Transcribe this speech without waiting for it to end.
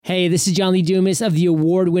Hey, this is John Lee Dumas of the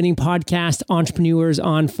award-winning podcast Entrepreneurs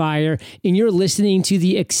on Fire, and you're listening to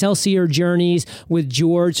the Excelsior Journeys with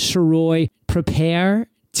George Sirois. Prepare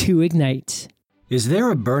to ignite. Is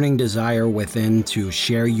there a burning desire within to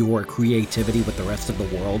share your creativity with the rest of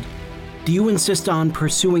the world? Do you insist on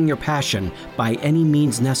pursuing your passion by any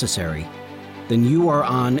means necessary? Then you are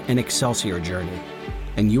on an Excelsior journey,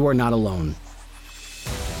 and you are not alone.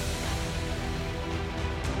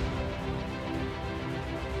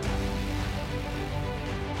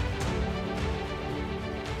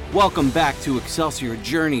 Welcome back to Excelsior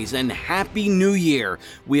Journeys, and Happy New Year.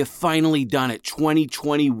 We have finally done it.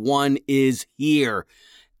 2021 is here.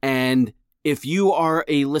 And if you are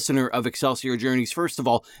a listener of Excelsior Journeys, first of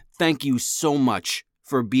all, thank you so much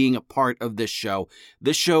for being a part of this show.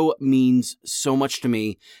 This show means so much to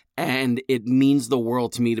me, and it means the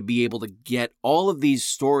world to me to be able to get all of these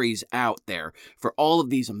stories out there for all of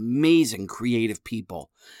these amazing creative people.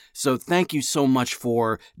 So thank you so much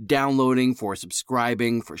for downloading, for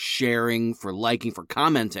subscribing, for sharing, for liking, for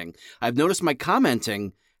commenting. I've noticed my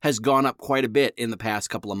commenting has gone up quite a bit in the past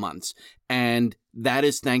couple of months, and that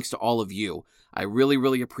is thanks to all of you. I really,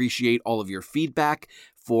 really appreciate all of your feedback,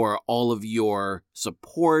 for all of your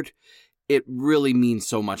support. It really means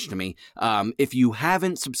so much to me. If you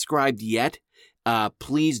haven't subscribed yet,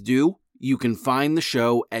 please do. You can find the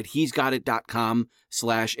show at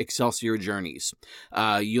he'sgotit.com/Excelsior Journeys.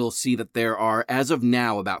 You'll see that there are, as of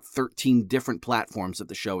now, about 13 different platforms that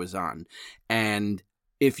the show is on. And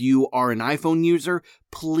if you are an iPhone user,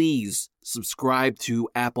 please subscribe to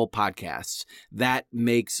Apple Podcasts. That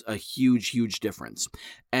makes a huge, huge difference.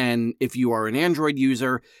 And if you are an Android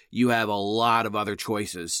user, you have a lot of other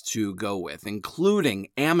choices to go with, including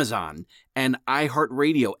Amazon and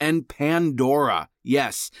iHeartRadio and Pandora.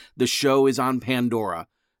 Yes, the show is on Pandora.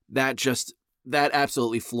 That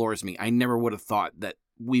absolutely floors me. I never would have thought that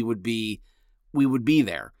we would be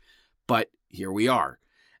there, but here we are.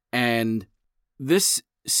 And this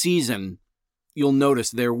season, you'll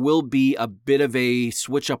notice there will be a bit of a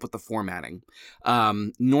switch up with the formatting.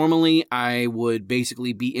 Normally, I would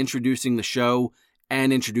basically be introducing the show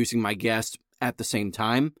and introducing my guest at the same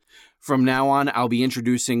time. From now on, I'll be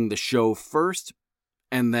introducing the show first,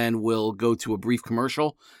 and then we'll go to a brief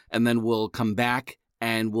commercial, and then we'll come back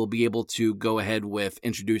and we'll be able to go ahead with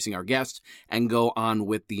introducing our guest and go on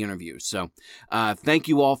with the interview. So thank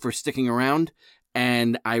you all for sticking around,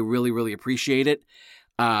 and I really, really appreciate it.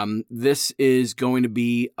 This is going to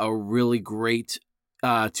be a really great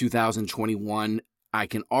 2021. I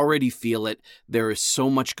can already feel it. There is so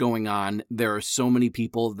much going on. There are so many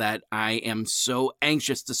people that I am so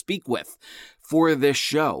anxious to speak with for this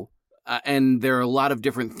show. And there are a lot of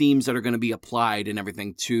different themes that are going to be applied and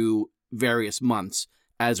everything to various months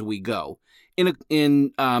as we go,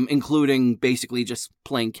 including basically just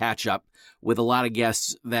playing catch up with a lot of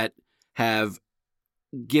guests that have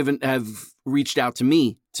reached out to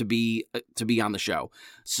me to be on the show.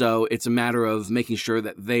 So it's a matter of making sure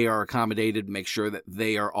that they are accommodated, make sure that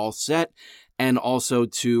they are all set, and also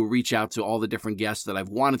to reach out to all the different guests that I've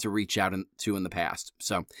wanted to reach out to in the past.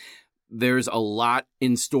 So there's a lot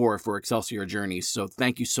in store for Excelsior Journeys. So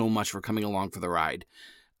thank you so much for coming along for the ride.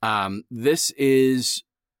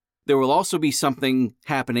 There will also be something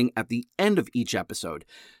happening at the end of each episode.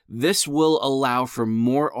 This will allow for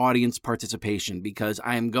more audience participation because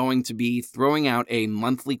I am going to be throwing out a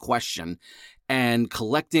monthly question and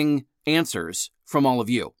collecting answers from all of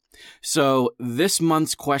you. So this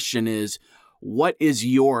month's question is, what is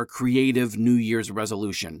your creative New Year's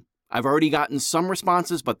resolution? I've already gotten some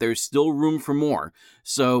responses, but there's still room for more.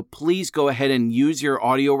 So please go ahead and use your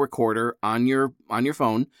audio recorder on your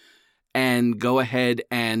phone and go ahead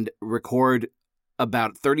and record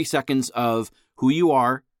about 30 seconds of who you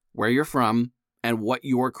are, where you're from, and what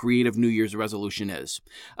your creative New Year's resolution is.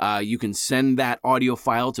 You can send that audio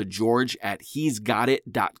file to George at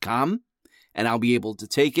he'sgotit.com, and I'll be able to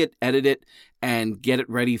take it, edit it, and get it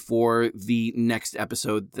ready for the next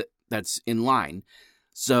episode that's in line.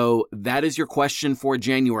 So that is your question for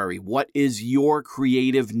January. What is your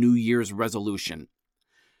creative New Year's resolution?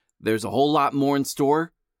 There's a whole lot more in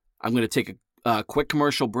store. I'm going to take a quick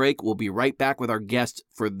commercial break. We'll be right back with our guest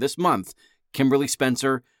for this month, Kimberly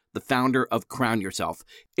Spencer, the founder of Crown Yourself.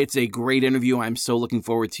 It's a great interview. I'm so looking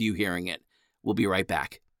forward to you hearing it. We'll be right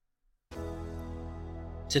back.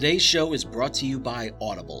 Today's show is brought to you by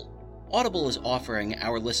Audible. Audible is offering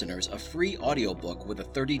our listeners a free audiobook with a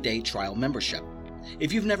 30-day trial membership.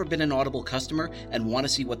 If you've never been an Audible customer and want to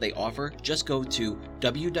see what they offer, just go to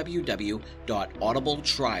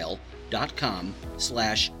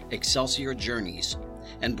www.audibletrial.com/Excelsior Journeys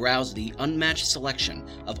and browse the unmatched selection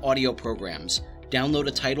of audio programs Download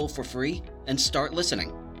a title for free and start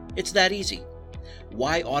listening. It's that easy.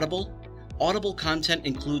 Why Audible? Audible content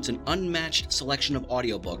includes an unmatched selection of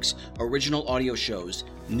audiobooks, original audio shows,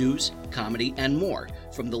 news, comedy, and more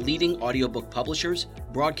from the leading audiobook publishers,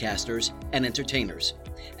 broadcasters, and entertainers.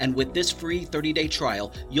 And with this free 30-day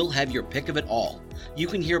trial, you'll have your pick of it all. You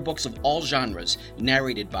can hear books of all genres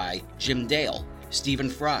narrated by Jim Dale, Stephen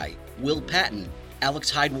Fry, Will Patton, Alex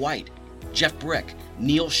Hyde White, Jeff Brick,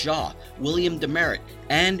 Neil Shaw, William Demerit,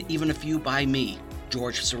 and even a few by me,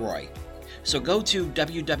 George Soroy. So go to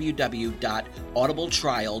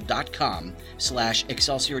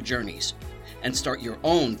www.audibletrial.com/Excelsior Journeys and start your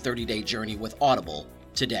own 30-day journey with Audible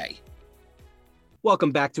today.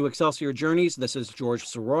 Welcome back to Excelsior Journeys. This is George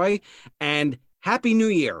Soroy, and Happy New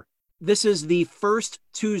Year. This is the first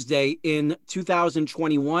Tuesday in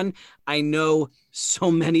 2021. I know so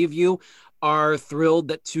many of you are thrilled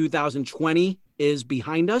that 2020 is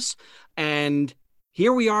behind us, and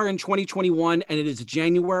here we are in 2021, and it is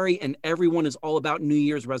January, and everyone is all about New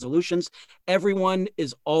Year's resolutions. Everyone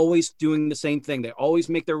is always doing the same thing. They always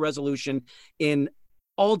make their resolution in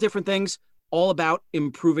all different things, all about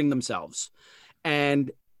improving themselves. And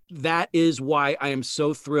that is why I am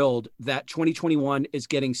so thrilled that 2021 is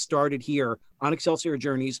getting started here on Excelsior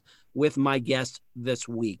Journeys with my guest this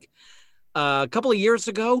week. A couple of years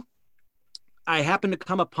ago, I happened to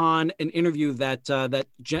come upon an interview that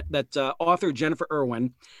author Jennifer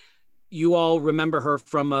Irwin. You all remember her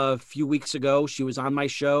from a few weeks ago. She was on my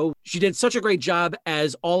show. She did such a great job,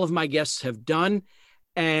 as all of my guests have done.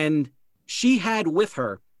 And she had with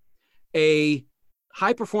her a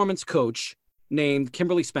high performance coach named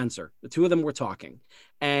Kimberly Spencer. The two of them were talking.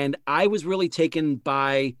 And I was really taken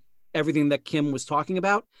by everything that Kim was talking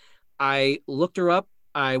about. I looked her up.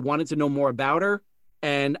 I wanted to know more about her.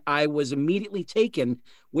 And I was immediately taken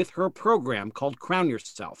with her program called Crown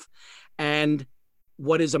Yourself. And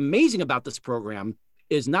what is amazing about this program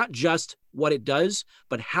is not just what it does,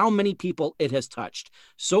 but how many people it has touched.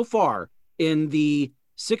 So far, in the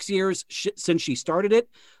 6 years since she started it,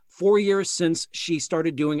 4 years since she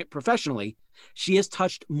started doing it professionally, she has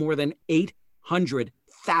touched more than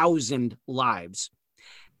 800,000 lives.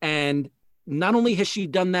 And not only has she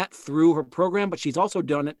done that through her program, but she's also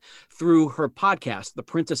done it through her podcast, The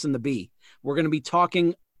Princess and the Bee. We're going to be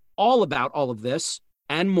talking all about all of this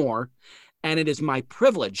and more. And it is my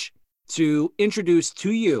privilege to introduce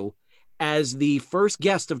to you, as the first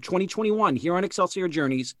guest of 2021 here on Excelsior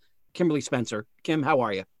Journeys, Kimberly Spencer. Kim, how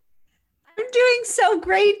are you? I'm doing so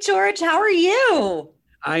great, George. How are you?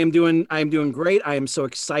 I am doing great. I am so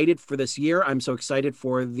excited for this year. I'm so excited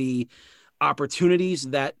for the opportunities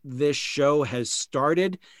that this show has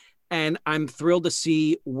started, and I'm thrilled to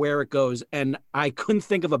see where it goes. And I couldn't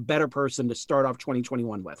think of a better person to start off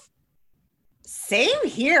 2021 with. Same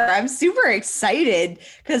here. I'm super excited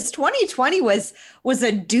because 2020 was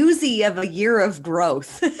a doozy of a year of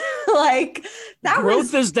growth. Like that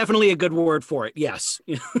growth is definitely a good word for it. Yes.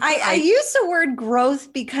 I use the word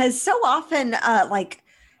growth because so often,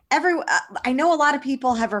 I know a lot of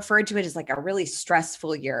people have referred to it as like a really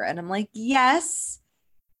stressful year. And I'm like, yes.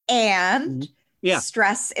 And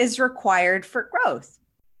stress is required for growth.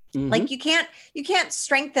 Mm-hmm. Like you can't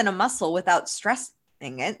strengthen a muscle without stressing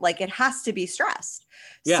it. Like it has to be stressed.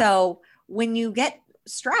 Yeah. So when you get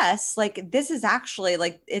stress, like this is actually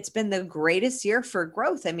like, it's been the greatest year for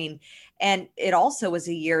growth. I mean, and it also was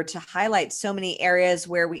a year to highlight so many areas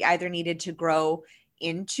where we either needed to grow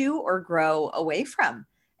into or grow away from.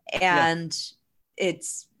 And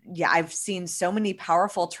I've seen so many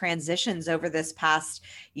powerful transitions over this past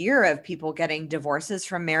year of people getting divorces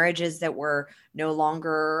from marriages that were no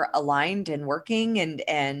longer aligned and working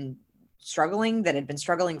and struggling, that had been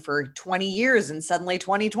struggling for 20 years. And suddenly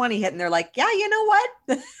 2020 hit and they're like, yeah, you know what?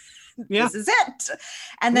 This is it.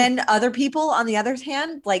 And then other people on the other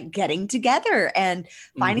hand, like getting together and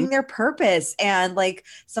finding their purpose. And like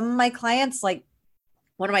some of my clients, like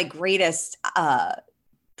one of my greatest,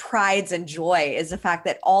 prides and joy is the fact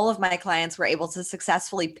that all of my clients were able to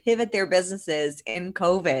successfully pivot their businesses in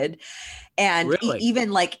COVID. And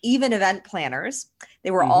even event planners, they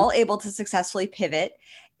were all able to successfully pivot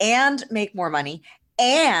and make more money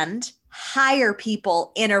and hire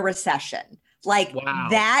people in a recession. Like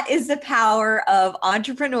that is the power of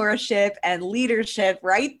entrepreneurship and leadership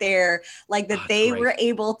right there. Like that they were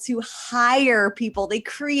able to hire people. They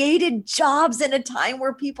created jobs in a time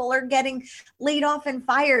where people are getting laid off and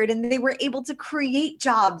fired, and they were able to create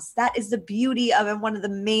jobs. That is the beauty of, and one of the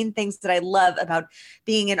main things that I love about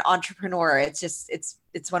being an entrepreneur. It's just,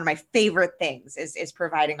 it's one of my favorite things is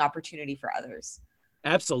providing opportunity for others.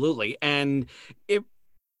 Absolutely. And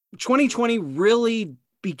 2020 really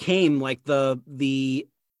became like the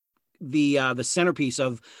centerpiece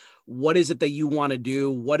of what is it that you want to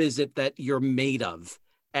do? What is it that you're made of?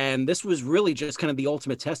 And this was really just kind of the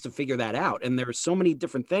ultimate test to figure that out. And there are so many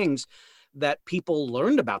different things that people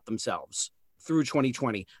learned about themselves through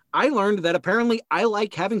 2020. I learned that apparently I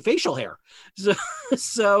like having facial hair.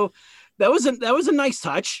 So that was a nice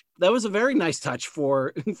touch. That was a very nice touch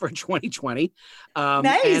for 2020.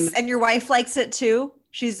 Nice. And your wife likes it too.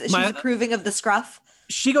 She's approving of the scruff.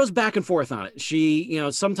 She goes back and forth on it. She,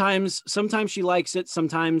 sometimes she likes it.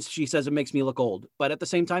 Sometimes she says it makes me look old. But at the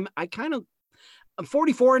same time, I'm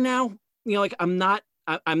 44 now. I'm not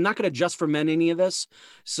going to adjust for men any of this.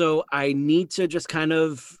 So I need to just kind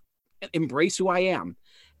of embrace who I am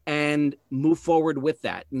and move forward with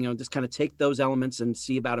that, just kind of take those elements and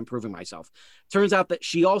see about improving myself. Turns out that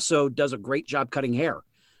she also does a great job cutting hair.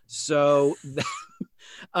 So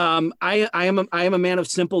I am a man of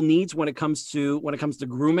simple needs when it comes to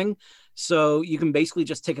grooming. So you can basically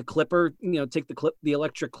just take a clipper, take the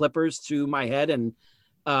electric clippers to my head, and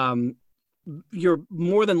you're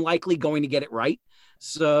more than likely going to get it right.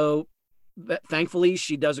 So thankfully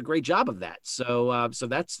she does a great job of that. So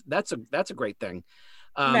that's a great thing.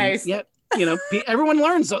 Nice. Yeah. Everyone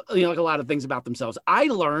learns, like a lot of things about themselves. I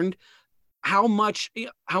learned how much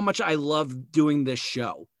I love doing this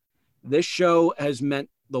show. This show has meant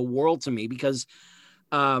the world to me because,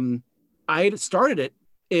 I had started it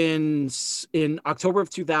in October of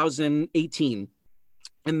 2018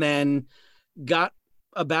 and then got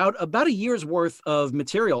about a year's worth of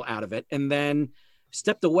material out of it, and then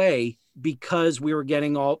stepped away because we were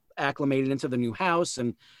getting all acclimated into the new house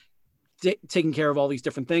and taking care of all these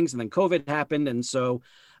different things. And then COVID happened. And so,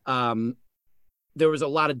 there was a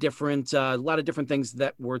lot of different things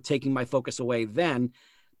that were taking my focus away then.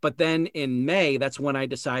 But then in May, that's when I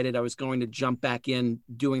decided I was going to jump back in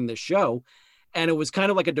doing this show. And it was kind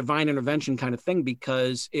of like a divine intervention kind of thing,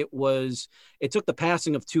 because it took the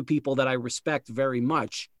passing of two people that I respect very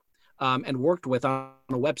much, and worked with on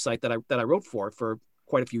a website that I wrote for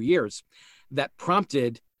quite a few years, that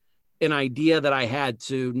prompted an idea that I had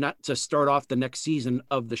to start off the next season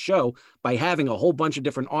of the show by having a whole bunch of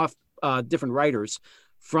different writers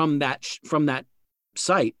from that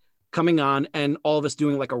site coming on, and all of us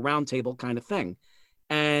doing like a roundtable kind of thing.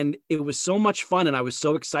 And it was so much fun, and I was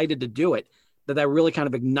so excited to do it that really kind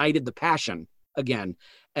of ignited the passion again.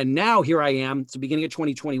 And now here I am. It's the beginning of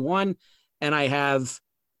 2021, and I have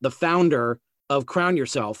the founder of Crown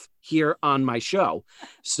Yourself here on my show.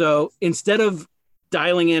 So instead of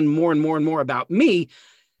dialing in more and more and more about me,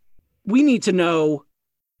 we need to know,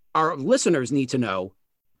 our listeners need to know,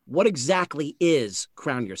 what exactly is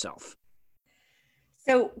Crown Yourself?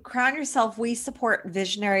 So Crown Yourself, we support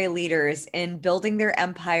visionary leaders in building their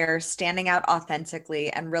empire, standing out authentically,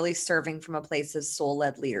 and really serving from a place of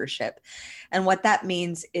soul-led leadership. And what that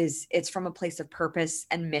means is it's from a place of purpose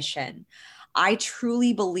and mission. I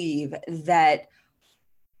truly believe that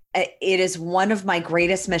it is one of my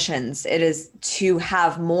greatest missions. It is to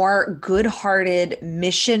have more good-hearted,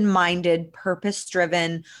 mission-minded,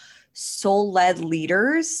 purpose-driven, soul-led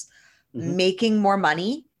leaders making more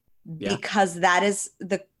money, because that is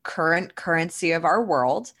the current currency of our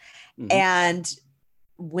world. And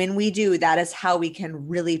when we do, that is how we can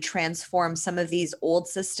really transform some of these old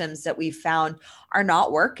systems that we've found are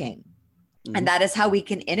not working. And that is how we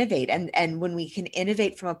can innovate. And when we can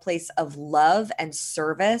innovate from a place of love and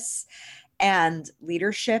service and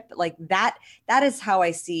leadership, like that is how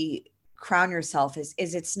I see Crown Yourself is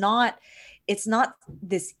it's not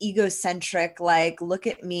this egocentric, like, look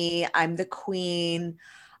at me, I'm the queen,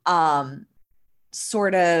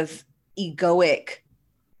 sort of egoic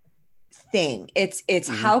thing. It's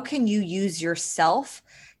how can you use yourself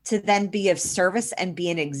to then be of service and be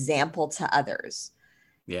an example to others.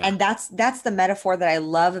 Yeah. And that's the metaphor that I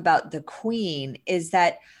love about the queen, is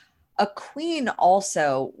that a queen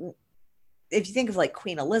also, if you think of like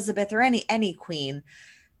Queen Elizabeth or any queen,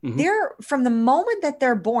 they're, from the moment that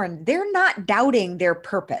they're born, they're not doubting their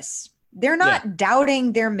purpose. They're not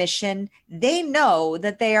doubting their mission. They know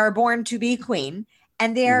that they are born to be queen,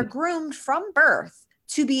 and they are groomed from birth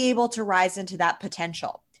to be able to rise into that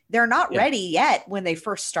potential. They're not ready yet when they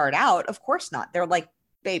first start out. Of course not. They're like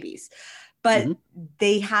babies, but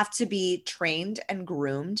they have to be trained and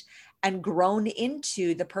groomed and grown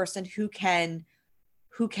into the person who can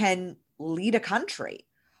lead a country.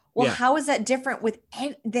 Well, how is that different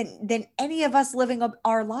than any of us living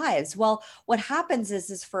our lives? Well, what happens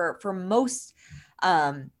is for most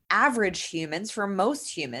average humans, for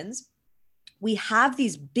most humans, we have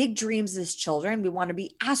these big dreams as children. We want to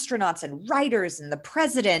be astronauts and writers and the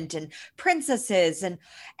president and princesses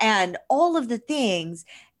and all of the things.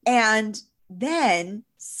 And then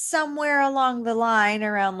somewhere along the line,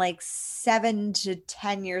 around like 7 to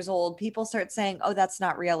 10 years old, people start saying, oh, that's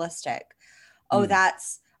not realistic. Oh,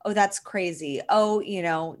 that's crazy. Oh,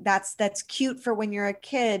 that's cute for when you're a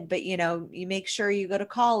kid, but you make sure you go to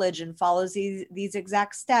college and follow these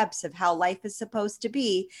exact steps of how life is supposed to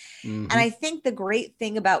be. And I think the great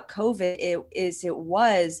thing about COVID it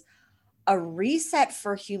was a reset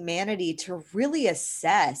for humanity to really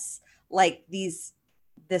assess like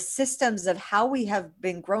the systems of how we have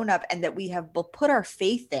been grown up and that we have put our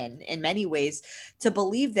faith in many ways, to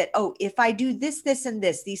believe that, oh, if I do this, this, and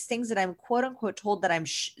this, these things that I'm quote unquote told that I'm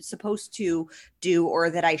supposed to do, or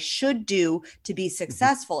that I should do to be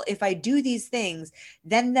successful. If I do these things,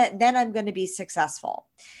 then I'm going to be successful.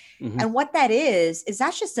 And what that is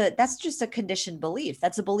that's just a conditioned belief.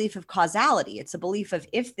 That's a belief of causality. It's a belief of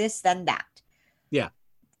if this, then that. Yeah.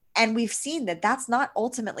 And we've seen that that's not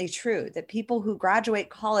ultimately true, that people who graduate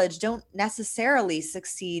college don't necessarily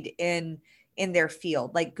succeed in their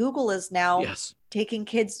field. Like Google is now taking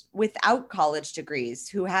kids without college degrees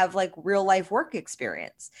who have like real life work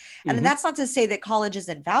experience. And that's not to say that college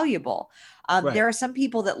isn't valuable. There are some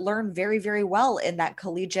people that learn very, very well in that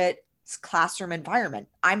collegiate classroom environment.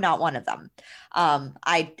 I'm not one of them.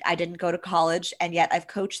 I didn't go to college, and yet I've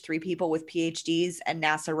coached 3 people with PhDs and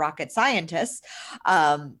NASA rocket scientists,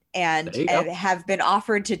 and have been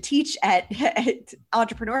offered to teach at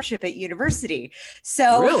entrepreneurship at university.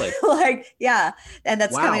 So really? And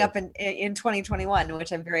that's coming up in 2021,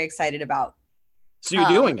 which I'm very excited about. So you're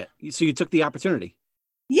doing it. So you took the opportunity.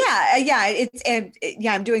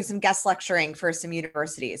 I'm doing some guest lecturing for some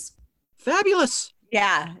universities. Fabulous.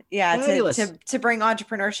 Yeah. To bring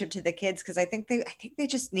entrepreneurship to the kids, because I think they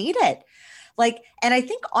just need it. Like, and I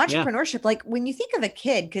think entrepreneurship, like when you think of a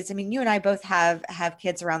kid, because I mean, you and I both have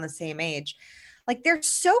kids around the same age, like they're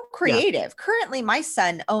so creative. Yeah. Currently, my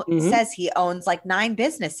son says he owns like 9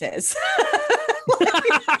 businesses.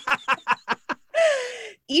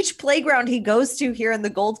 Each playground he goes to here in the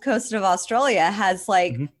Gold Coast of Australia has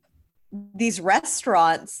like these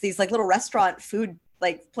restaurants, these like little restaurant food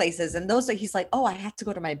like places, and those are, he's like, oh, I have to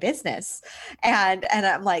go to my business, and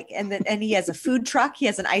I'm like, and he has a food truck, he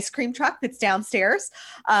has an ice cream truck that's downstairs,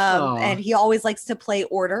 and he always likes to play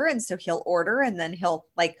order, and so he'll order, and then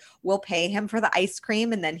we'll pay him for the ice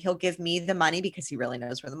cream, and then he'll give me the money because he really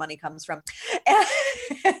knows where the money comes from,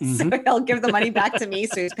 so he'll give the money back to me,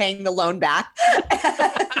 so he's paying the loan back.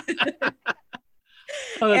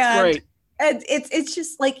 Oh, that's great. And it's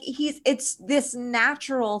just like it's this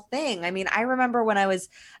natural thing. I mean, I remember when I was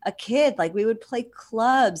a kid, like we would play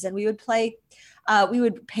clubs, and we would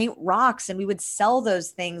paint rocks, and we would sell those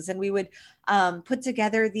things, and we would put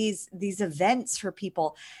together these events for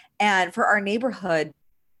people and for our neighborhood.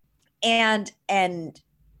 And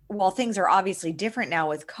while things are obviously different now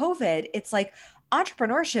with COVID, it's like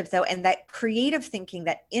entrepreneurship though, and that creative thinking,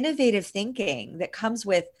 that innovative thinking that comes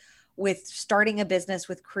with starting a business,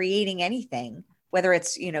 with creating anything, whether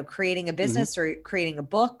it's, creating a business or creating a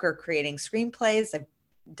book or creating screenplays. I've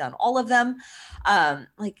done all of them.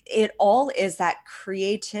 Like it all is that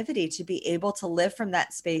creativity to be able to live from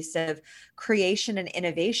that space of creation and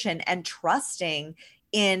innovation, and trusting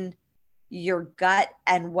in your gut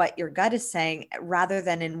and what your gut is saying, rather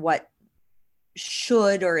than in what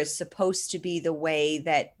should or is supposed to be the way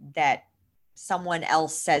that someone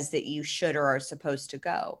else says that you should or are supposed to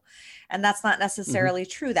go. And that's not necessarily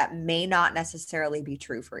true. That may not necessarily be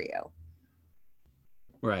true for you.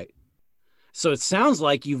 Right. So it sounds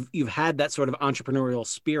like you've had that sort of entrepreneurial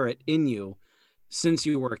spirit in you since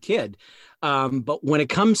you were a kid. But when it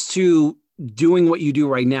comes to doing what you do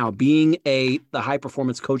right now, being the high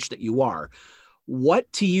performance coach that you are,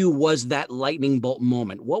 what to you was that lightning bolt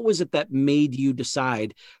moment? What was it that made you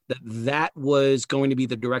decide that was going to be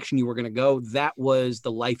the direction you were going to go? That was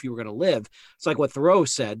the life you were going to live. It's like what Thoreau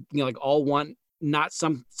said, like all want not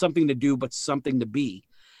something to do, but something to be.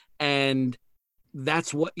 And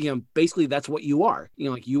that's what, basically that's what you are.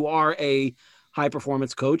 Like you are a high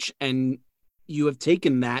performance coach, and you have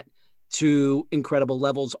taken that to incredible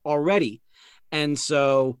levels already. And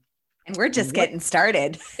so, and we're just getting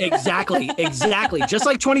started. Exactly. Just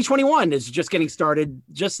like 2021 is just getting started.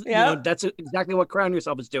 That's exactly what Crown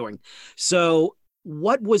Yourself is doing. So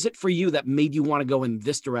what was it for you that made you want to go in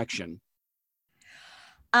this direction?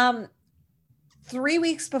 3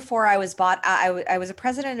 weeks before I was bought, I was a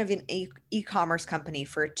president of an e-commerce company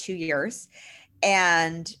for 2 years.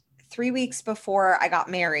 And 3 weeks before I got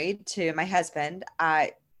married to my husband,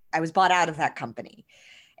 I was bought out of that company.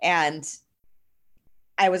 And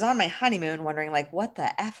I was on my honeymoon wondering like, what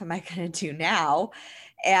the F am I going to do now?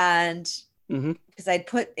 And because I'd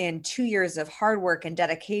put in 2 years of hard work and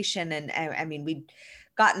dedication. And I mean, we'd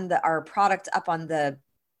gotten our product up on the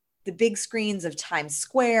big screens of Times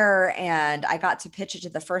Square, and I got to pitch it to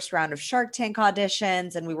the first round of Shark Tank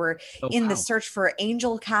auditions. And we were in the search for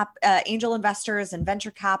angel investors and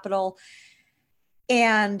venture capital.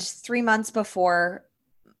 And 3 months before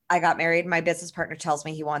I got married, my business partner tells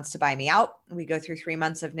me he wants to buy me out. We go through 3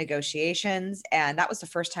 months of negotiations. And that was the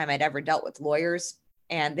first time I'd ever dealt with lawyers.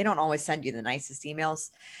 And they don't always send you the nicest emails.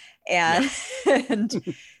 And,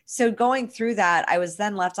 and so going through that, I was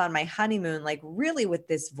then left on my honeymoon, like really with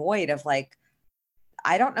this void of like,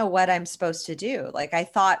 I don't know what I'm supposed to do. Like I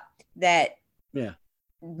thought that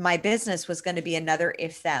my business was going to be another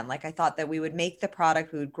if then. Like I thought that we would make the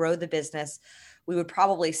product, we would grow the business, we would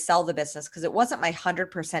probably sell the business, because it wasn't my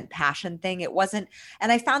 100% passion thing. It wasn't.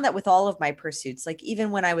 And I found that with all of my pursuits, like even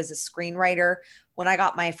when I was a screenwriter, when I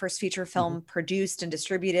got my first feature film produced and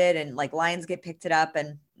distributed, and like Lionsgate picked it up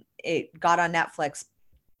and it got on Netflix,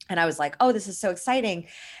 and I was like, oh, this is so exciting.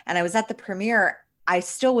 And I was at the premiere. I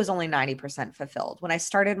still was only 90% fulfilled. When I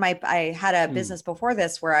started I had a business before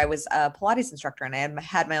this where I was a Pilates instructor, and I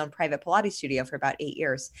had my own private Pilates studio for about 8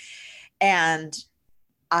 years. And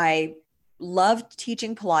I loved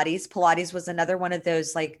teaching Pilates. Pilates was another one of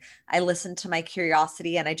those, like I listened to my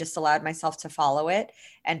curiosity and I just allowed myself to follow it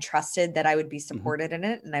and trusted that I would be supported in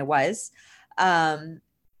it. And I was, and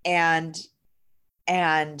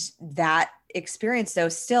that experience though,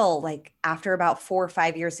 still like after about 4 or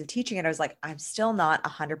 5 years of teaching it, I was like, I'm still not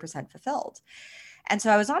 100% fulfilled. And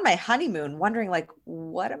so I was on my honeymoon wondering like,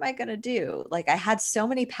 what am I going to do? Like I had so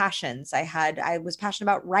many passions. I was passionate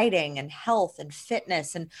about writing and health and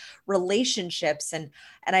fitness and relationships. And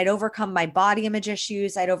I'd overcome my body image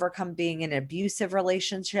issues. I'd overcome being in abusive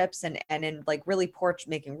relationships and in like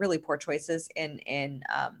making really poor choices in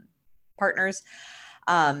partners,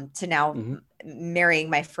 to now marrying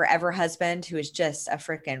my forever husband, who is just a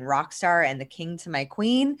freaking rock star and the king to my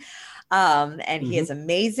queen. And he is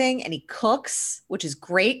amazing, and he cooks, which is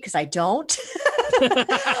great because I don't.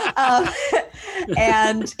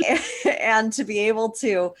 And to be able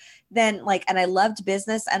to then like, and I loved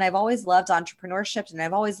business, and I've always loved entrepreneurship, and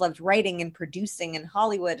I've always loved writing and producing in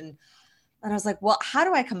Hollywood. And I was like, well, how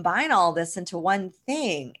do I combine all this into one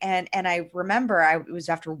thing? And I remember it was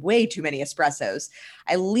after way too many espressos.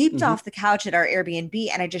 I leaped off the couch at our Airbnb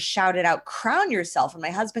and I just shouted out, "Crown yourself." And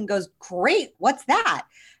my husband goes, "Great. What's that?"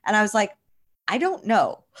 And I was like, I don't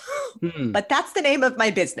know, but that's the name of my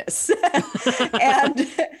business.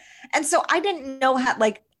 and so I didn't know how,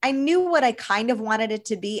 like, I knew what I kind of wanted it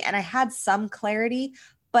to be, and I had some clarity,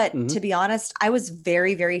 but to be honest, I was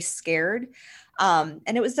very, very scared. And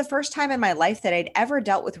it was the first time in my life that I'd ever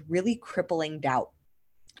dealt with really crippling doubt,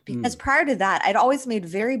 because prior to that, I'd always made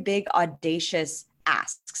very big, audacious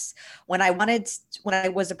asks. When I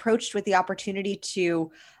was approached with the opportunity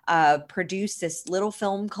to produce this little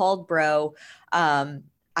film called Bro, I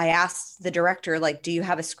asked the director, like, do you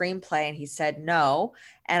have a screenplay? And he said, no.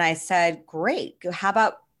 And I said, great. How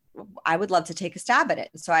about, I would love to take a stab at it.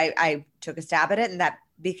 And so I took a stab at it, and that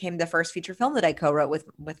became the first feature film that I co-wrote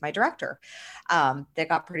with my director, that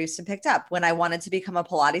got produced and picked up. When I wanted to become a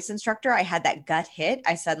Pilates instructor, I had that gut hit.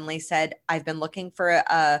 I suddenly said, I've been looking for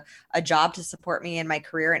a job to support me in my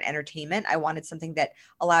career in entertainment. I wanted something that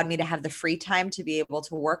allowed me to have the free time to be able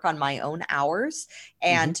to work on my own hours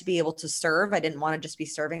and to be able to serve. I didn't want to just be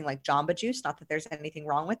serving like Jamba Juice. Not that there's anything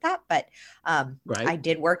wrong with that, but I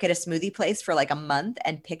did work at a smoothie place for like a month,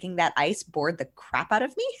 and picking that ice bored the crap out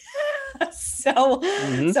of me. So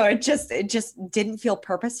it just didn't feel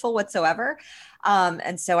purposeful whatsoever.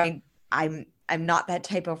 And so I'm not that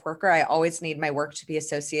type of worker. I always need my work to be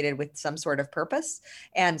associated with some sort of purpose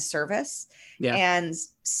and service. Yeah. And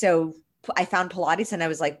so I found Pilates, and I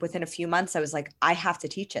was like, within a few months, I was like, I have to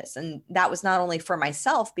teach this. And that was not only for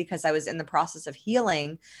myself, because I was in the process of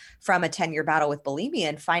healing from a 10-year battle with bulimia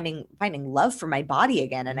and finding love for my body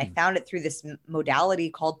again. And I found it through this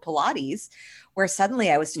modality called Pilates, where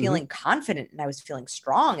suddenly I was feeling confident, and I was feeling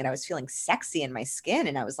strong, and I was feeling sexy in my skin.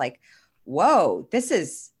 And I was like, whoa,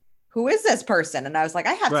 who is this person? And I was like,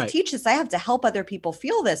 I have to teach this. I have to help other people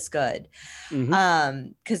feel this good.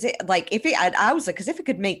 Cause if it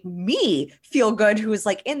could make me feel good, who was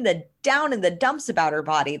like down in the dumps about her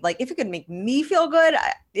body, like if it could make me feel good,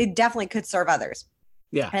 it definitely could serve others.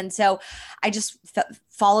 Yeah. And so I just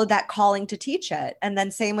followed that calling to teach it. And then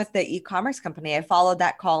same with the e-commerce company, I followed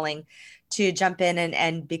that calling to jump in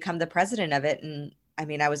and become the president of it. I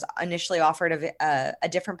mean, I was initially offered a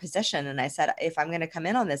different position, and I said, if I'm going to come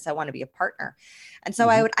in on this, I want to be a partner. And so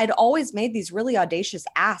I'd always made these really audacious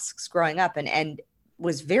asks growing up, and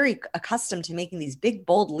was very accustomed to making these big,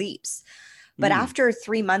 bold leaps. But after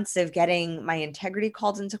 3 months of getting my integrity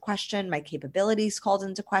called into question, my capabilities called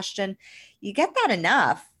into question, you get that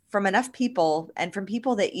enough from enough people, and from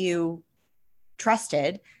people that you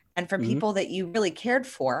trusted, and from people that you really cared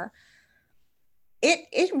for,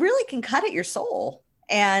 it really can cut at your soul.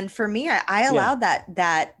 And for me, I allowed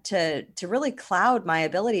that to really cloud my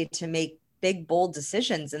ability to make big, bold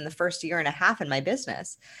decisions in the first year and a half in my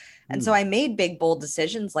business. And so I made big, bold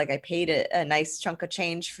decisions. Like I paid a nice chunk of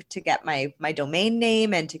change to get my domain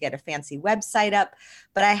name and to get a fancy website up.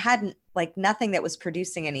 But I hadn't, like, nothing that was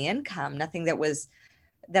producing any income, nothing that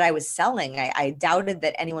I was selling. I doubted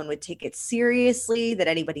that anyone would take it seriously, that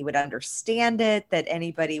anybody would understand it, that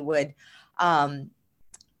anybody would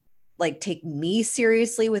like take me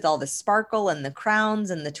seriously with all the sparkle and the crowns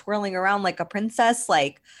and the twirling around like a princess.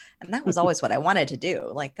 Like, and that was always what I wanted to do.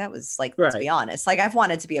 Like, that was like, to be honest, like I've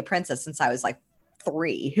wanted to be a princess since I was like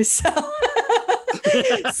 3. So,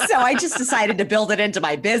 so I just decided to build it into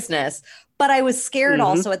my business, but I was scared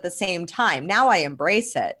also at the same time. Now I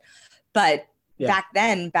embrace it. But back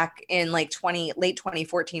in like late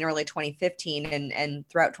 2014, early 2015, and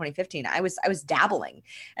throughout 2015, I was dabbling.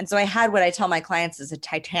 And so I had what I tell my clients is a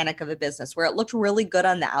Titanic of a business, where it looked really good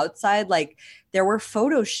on the outside. Like there were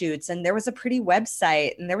photo shoots, and there was a pretty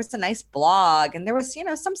website, and there was a nice blog, and there was,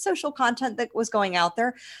 some social content that was going out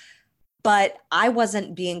there. But I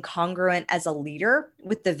wasn't being congruent as a leader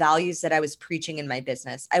with the values that I was preaching in my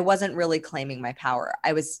business. I wasn't really claiming my power.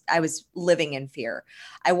 I was living in fear.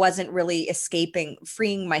 I wasn't really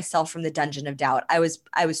freeing myself from the dungeon of doubt. I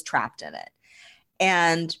was trapped in it.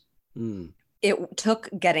 And it took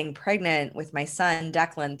getting pregnant with my son,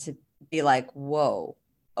 Declan, to be like, whoa,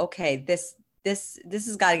 okay, this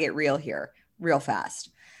has got to get real here, real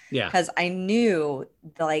fast. Yeah. Because I knew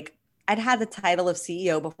I'd had the title of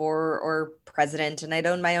CEO before, or president, and I'd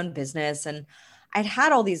owned my own business, and I'd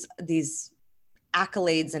had all these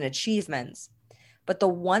accolades and achievements. But the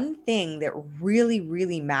one thing that really,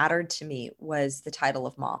 really mattered to me was the title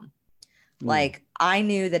of mom. Like I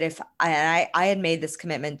knew that if I had made this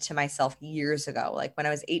commitment to myself years ago, like when I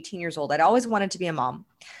was 18 years old, I'd always wanted to be a mom.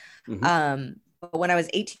 But when I was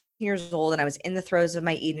 18 years old and I was in the throes of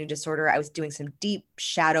my eating disorder, I was doing some deep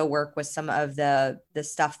shadow work with some of the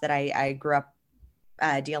stuff that I grew up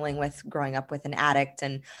dealing with, growing up with an addict,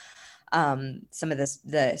 and some of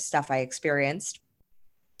the stuff I experienced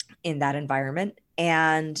in that environment.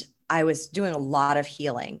 And I was doing a lot of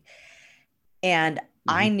healing. And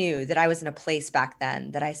I knew that I was in a place back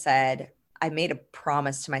then that I said, I made a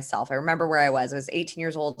promise to myself. I remember where I was 18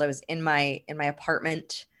 years old. I was in my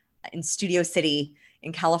apartment in Studio City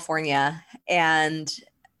in California, and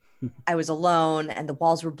I was alone, and the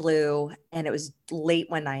walls were blue, and it was late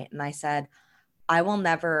one night. And I said, I will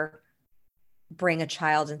never bring a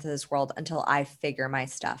child into this world until I figure my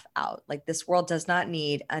stuff out. Like, this world does not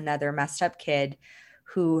need another messed up kid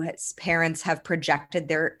whose parents have projected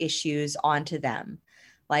their issues onto them.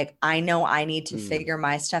 Like, I know I need to figure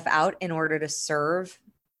my stuff out in order to serve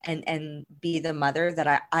and be the mother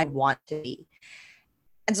that I want to be.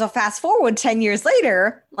 And so fast forward 10 years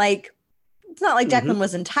later, like, it's not like Declan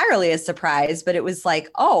was entirely a surprise, but it was like,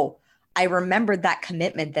 oh, I remembered that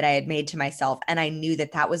commitment that I had made to myself. And I knew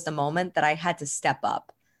that that was the moment that I had to step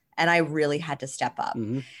up, and I really had to step up.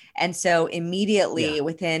 And so immediately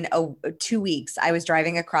within 2 weeks, I was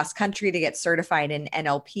driving across country to get certified in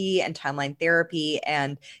NLP and timeline therapy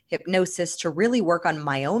and hypnosis to really work on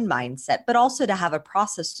my own mindset, but also to have a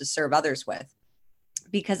process to serve others with.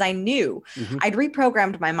 Because I knew I'd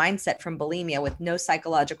reprogrammed my mindset from bulimia with no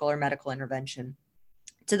psychological or medical intervention,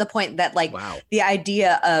 to the point that the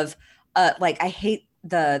idea of I hate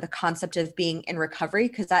the concept of being in recovery,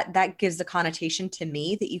 because that gives the connotation to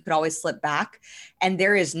me that you could always slip back. And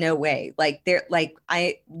there is no way. A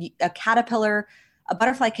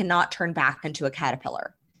butterfly cannot turn back into a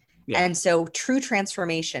caterpillar. Yeah. And so true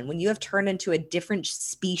transformation, when you have turned into a different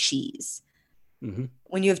species,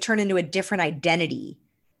 when you have turned into a different identity,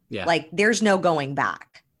 there's no going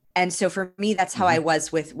back. And so for me, that's how I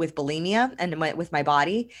was with bulimia and with my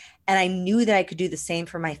body. And I knew that I could do the same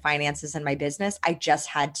for my finances and my business. I just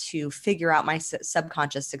had to figure out my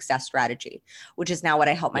subconscious success strategy, which is now what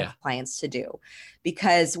I help my clients to do.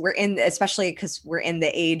 Because especially because we're in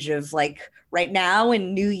the age of right now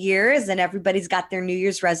in New Year's, and everybody's got their New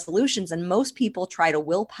Year's resolutions. And most people try to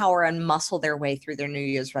willpower and muscle their way through their New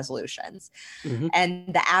Year's resolutions.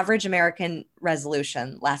 And the average American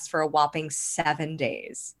resolution lasts for a whopping 7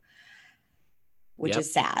 days. which Yep.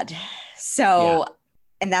 is sad. So,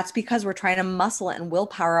 and that's because we're trying to muscle and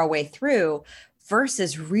willpower our way through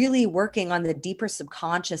versus really working on the deeper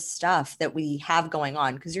subconscious stuff that we have going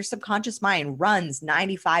on. Because your subconscious mind runs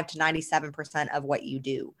 95 to 97% of what you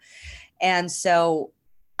do. And so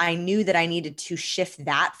I knew that I needed to shift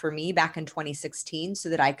that for me back in 2016 so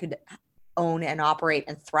that I could own and operate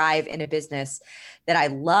and thrive in a business that I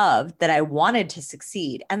loved, that I wanted to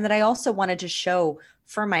succeed, and that I also wanted to show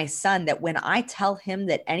for my son that when I tell him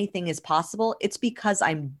that anything is possible, it's because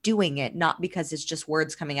I'm doing it, not because it's just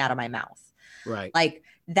words coming out of my mouth. Right. Like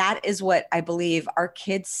that is what I believe our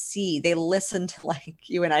kids see. They listen to, like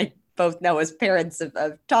you and I both know as parents of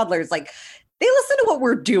toddlers, like they listen to what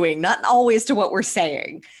we're doing, not always to what we're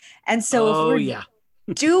saying. And so if we're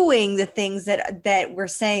doing the things that we're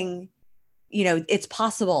saying, you know, it's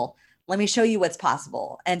possible. Let me show you what's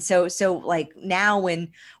possible. And so like now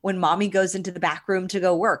when mommy goes into the back room to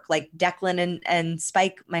go work, like Declan and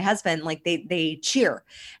Spike, my husband, like they cheer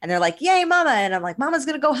and they're like, yay, mama. And I'm like, mama's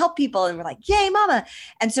going to go help people. And we're like, yay, mama.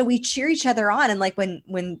 And so we cheer each other on. And like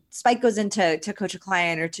when Spike goes into to coach a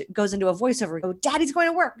client or goes into a voiceover, we go, daddy's going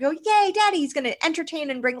to work. We go, yay, daddy. He's going to entertain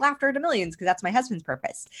and bring laughter to millions. Cause that's my husband's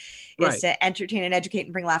purpose is to entertain and educate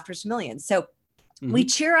and bring laughter to millions. So we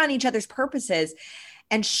cheer on each other's purposes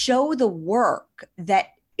and show the work that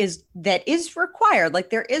is required. Like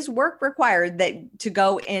there is work required that to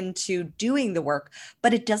go into doing the work,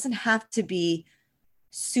 but it doesn't have to be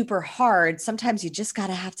super hard. Sometimes you just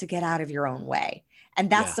have to get out of your own way. And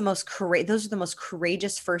that's those are the most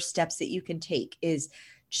courageous first steps that you can take, is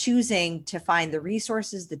choosing to find the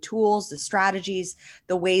resources, the tools, the strategies,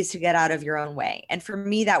 the ways to get out of your own way. And for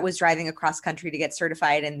me, that was driving across country to get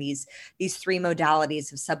certified in these three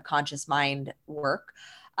modalities of subconscious mind work.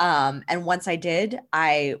 And once I did,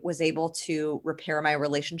 I was able to repair my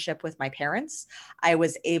relationship with my parents. I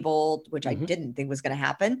was able, which I didn't think was going to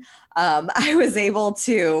happen. I was able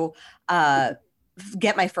to,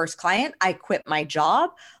 get my first client. I quit my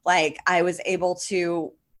job. Like I was able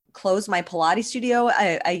to close my Pilates studio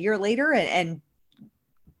a year later and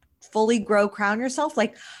fully grow Crown Yourself.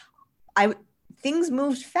 Like things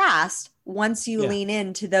moved fast once you lean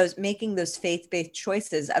into those, making those faith-based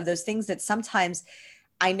choices of those things that sometimes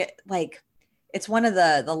I know, like it's one of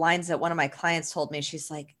the lines that one of my clients told me.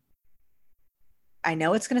 She's like, I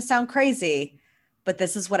know it's going to sound crazy, but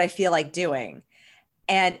this is what I feel like doing.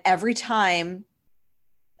 And every time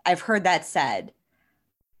I've heard that said,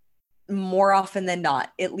 more often than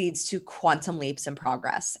not, it leads to quantum leaps in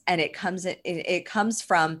progress. And it comes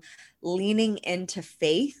from leaning into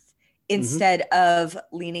faith instead of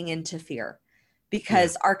leaning into fear,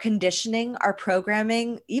 because our conditioning, our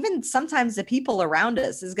programming, even sometimes the people around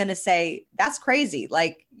us is going to say, that's crazy.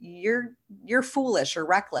 Like you're foolish or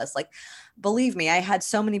reckless. Like, believe me, I had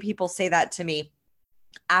so many people say that to me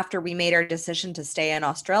after we made our decision to stay in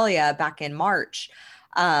Australia back in March.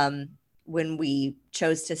 When we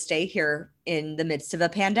chose to stay here in the midst of a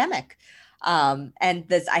pandemic. I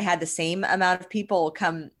had the same amount of people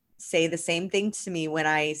come say the same thing to me when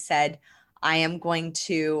I said, I am going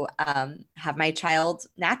to have my child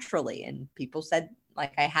naturally. And people said,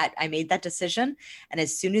 like, I made that decision. And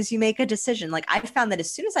as soon as you make a decision, like I found that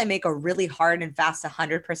as soon as I make a really hard and fast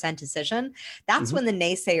 100% decision, that's when the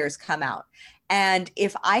naysayers come out. And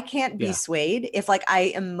if I can't be swayed, if like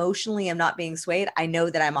I emotionally am not being swayed, I know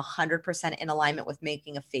that I'm 100% in alignment with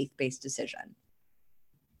making a faith-based decision.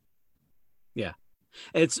 Yeah.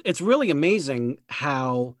 It's really amazing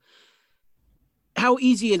how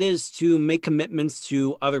easy it is to make commitments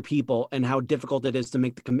to other people and how difficult it is to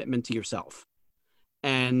make the commitment to yourself.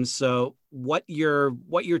 And so what you're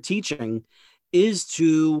teaching is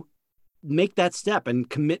to make that step and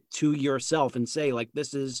commit to yourself and say, like,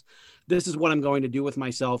 this is what I'm going to do with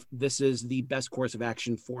myself. This is the best course of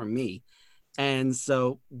action for me. And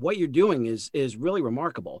so what you're doing is really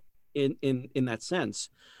remarkable in that sense.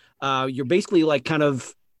 You're basically like kind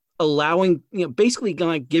of allowing, basically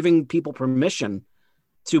like giving people permission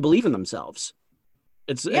to believe in themselves.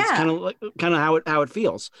 It's kind of how it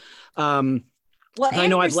feels. Well, I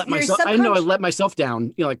know I've let myself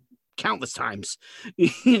down, like countless times,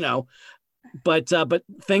 but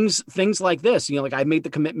things like this, like I made the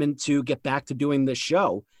commitment to get back to doing this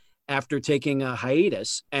show after taking a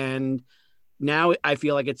hiatus. And now I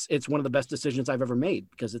feel like it's one of the best decisions I've ever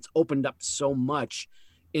made, because it's opened up so much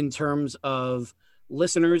in terms of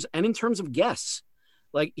listeners and in terms of guests.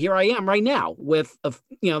 Like here I am right now with the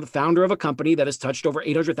founder of a company that has touched over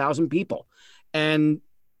 800,000 people. And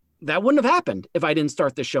that wouldn't have happened if I didn't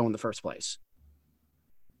start this show in the first place.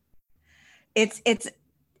 It's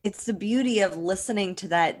the beauty of listening to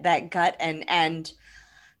that gut and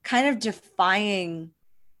kind of defying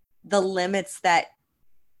the limits that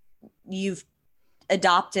you've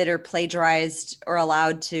adopted or plagiarized or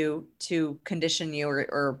allowed to condition you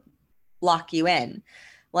or lock you in.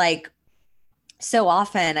 Like, so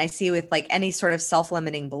often I see with like any sort of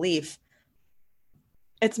self-limiting belief,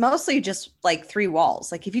 it's mostly just like three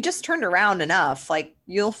walls. Like if you just turned around enough, like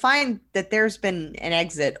you'll find that there's been an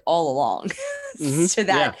exit all along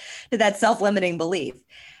to that self-limiting belief.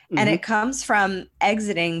 And it comes from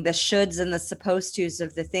exiting the shoulds and the supposed tos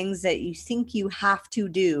of the things that you think you have to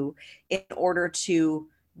do in order to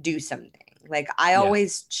do something. Like I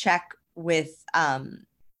always check with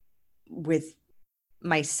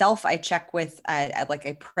myself. I check with,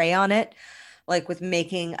 I pray on it, like with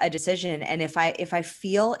making a decision. And if I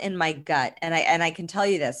feel in my gut, and I can tell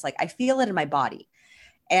you this, like I feel it in my body,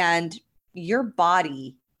 and your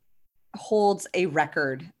body holds a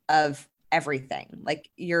record of everything. Like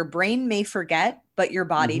your brain may forget, but your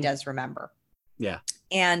body does remember. Yeah.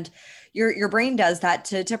 And your brain does that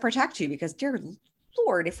to protect you, because dear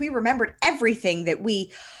Lord, if we remembered everything that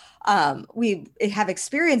we have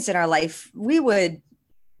experienced in our life, we would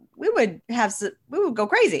go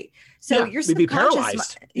crazy. So your we'd be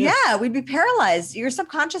paralyzed. We'd be paralyzed. Your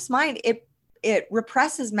subconscious mind, it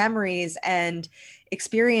represses memories and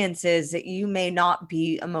experiences that you may not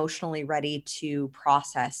be emotionally ready to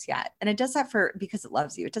process yet. And it does that because it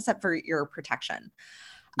loves you. It does that for your protection.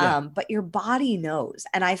 But your body knows.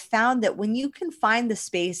 And I found that when you can find the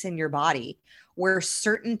space in your body where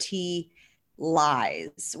certainty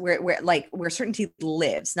lies, where certainty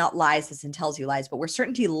lives, not lies as in tells you lies, but where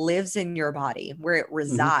certainty lives in your body, where it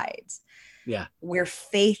resides, where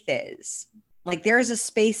faith is. Like there is a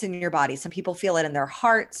space in your body. Some people feel it in their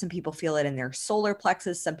heart. Some people feel it in their solar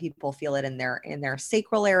plexus. Some people feel it in their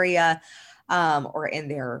sacral area, or in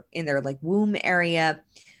their like womb area.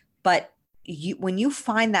 But when you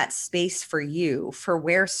find that space for you, for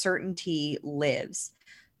where certainty lives,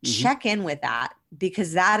 check in with that,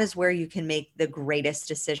 because that is where you can make the greatest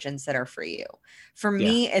decisions that are for you. For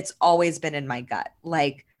me, it's always been in my gut.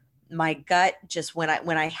 Like my gut, just when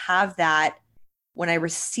I have that, when I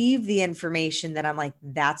receive the information that I'm like,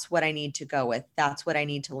 that's what I need to go with. That's what I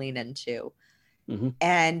need to lean into.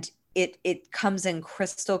 And it comes in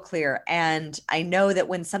crystal clear. And I know that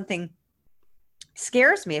when something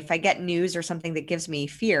scares me, if I get news or something that gives me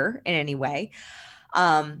fear in any way,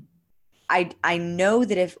 I know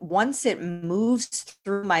that if once it moves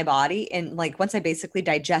through my body, and like once I basically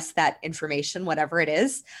digest that information, whatever it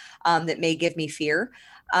is that may give me fear,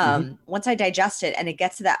 once I digest it and it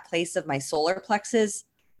gets to that place of my solar plexus,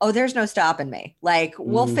 there's no stopping me. Like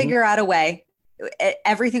we'll figure out a way.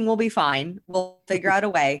 Everything will be fine. We'll figure out a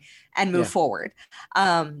way and move forward.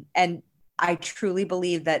 And I truly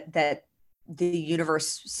believe that the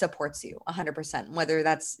universe supports you 100%, whether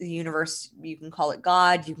that's the universe, you can call it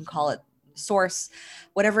God, you can call it source,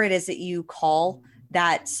 whatever it is that you call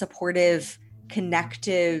that supportive,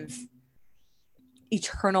 connective,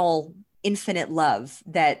 eternal, infinite love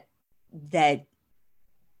that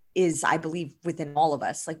is, I believe, within all of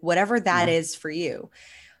us. Like whatever that is for you.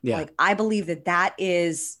 Like I believe that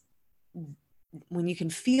is when you can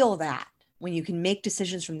feel that, when you can make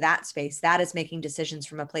decisions from that space, that is making decisions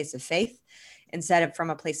from a place of faith instead of from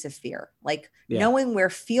a place of fear. Like knowing where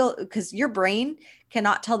because your brain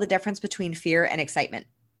cannot tell the difference between fear and excitement.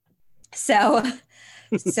 So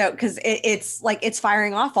because it's like, it's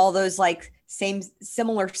firing off all those like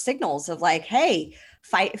similar signals of like, hey,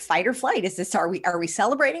 fight or flight. Is this, are we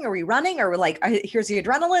celebrating? Are we running? Or we're like, here's the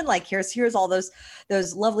adrenaline. Like here's all those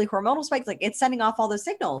lovely hormonal spikes. Like it's sending off all those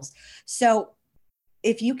signals. So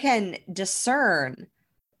if you can discern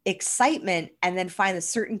excitement and then find the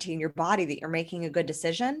certainty in your body that you're making a good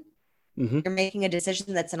decision, you're making a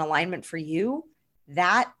decision that's in alignment for you,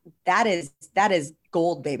 that is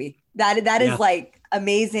gold, baby. That is like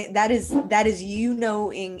amazing. That is you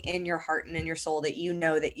knowing in your heart and in your soul that you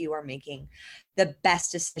know that you are making the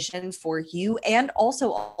best decision for you. And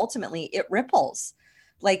also ultimately it ripples,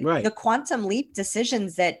 like the quantum leap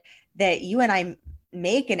decisions that you and I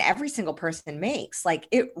make and every single person makes, like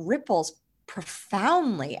it ripples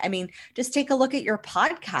profoundly. I mean, just take a look at your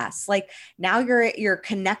podcasts. Like now you're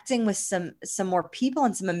connecting with some more people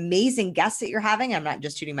and some amazing guests that you're having. I'm not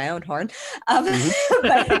just tooting my own horn.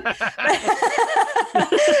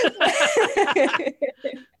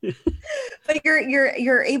 But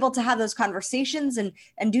you're able to have those conversations and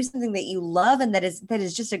do something that you love and that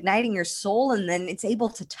is just igniting your soul, and then it's able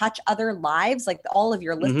to touch other lives, like all of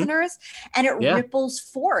your listeners, and it ripples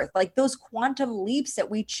forth like those quantum leaps that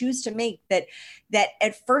we choose to make that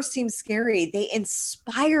at first seem scary. They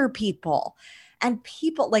inspire people, and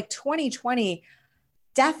people like 2020.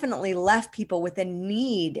 definitely left people with a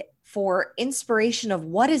need for inspiration of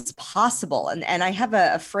what is possible. And I have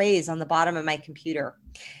a phrase on the bottom of my computer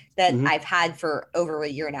that I've had for over a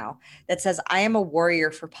year now that says, I am a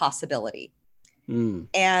warrior for possibility.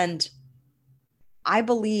 And I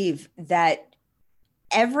believe that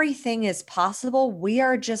everything is possible. We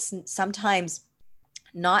are just sometimes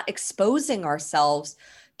not exposing ourselves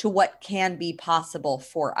to what can be possible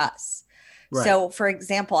for us. Right. So for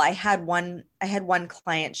example, I had one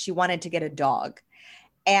client, she wanted to get a dog.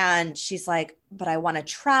 And she's like, but I want to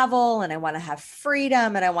travel and I want to have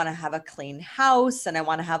freedom and I want to have a clean house and I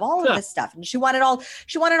want to have all of this stuff. And she wanted all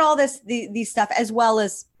these stuff, as well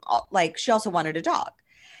as like, she also wanted a dog.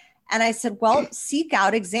 And I said, well, seek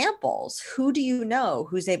out examples. Who do you know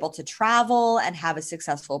who's able to travel and have a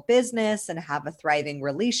successful business and have a thriving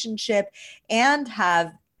relationship and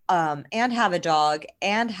have a dog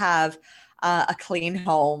and have a clean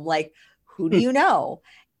home? Like, who do you know?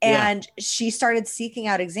 And she started seeking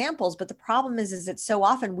out examples. But the problem is that so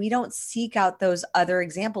often we don't seek out those other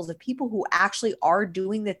examples of people who actually are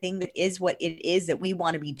doing the thing that is what it is that we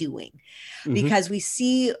want to be doing. Because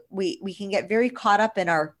we can get very caught up in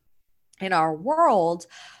our world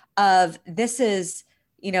of this is,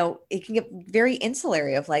 it can get very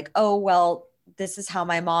insular of like, oh, well, this is how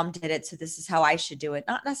my mom did it, so this is how I should do it.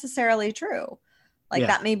 Not necessarily true. Like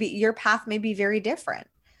that may be, your path may be very different,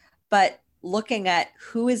 but looking at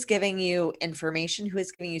who is giving you information, who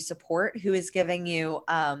is giving you support, who is giving you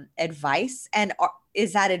advice, and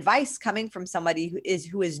is that advice coming from somebody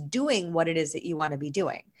who is doing what it is that you want to be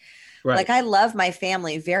doing? Right. Like, I love my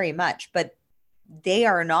family very much, but they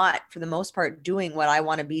are not, for the most part, doing what I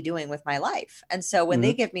want to be doing with my life. And so when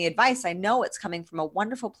they give me advice, I know it's coming from a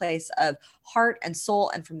wonderful place of heart and soul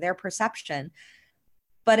and from their perception,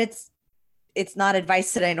 but it's not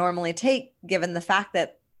advice that I normally take, given the fact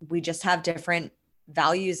that we just have different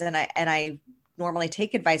values. And I normally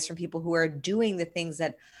take advice from people who are doing the things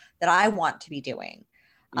that I want to be doing,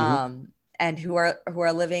 and who are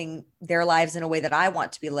living their lives in a way that I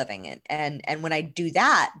want to be living in. And when I do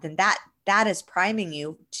that, then that is priming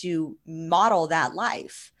you to model that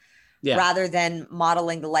life, rather than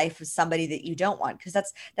modeling the life of somebody that you don't want. Because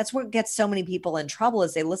that's what gets so many people in trouble,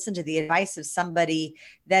 is they listen to the advice of somebody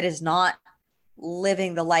that is not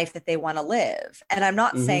living the life that they want to live. And I'm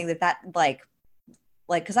not saying that like,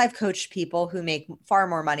 because I've coached people who make far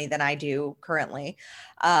more money than I do currently.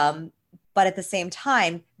 But at the same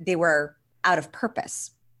time, they were out of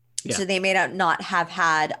purpose. Yeah. So they may not have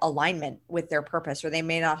had alignment with their purpose, or they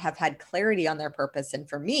may not have had clarity on their purpose. And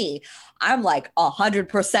for me, I'm like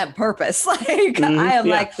 100% purpose. Like I am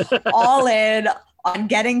like all in on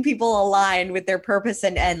getting people aligned with their purpose,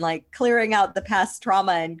 and like clearing out the past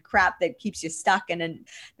trauma and crap that keeps you stuck, and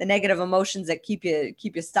the negative emotions that keep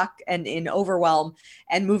you stuck and in overwhelm,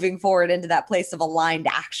 and moving forward into that place of aligned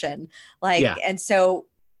action. And so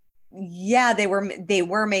they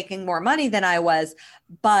were making more money than I was,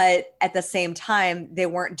 but at the same time, they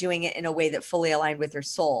weren't doing it in a way that fully aligned with their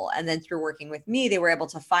soul. And then through working with me, they were able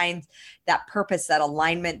to find that purpose, that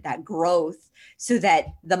alignment, that growth, so that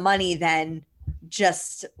the money then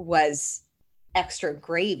just was extra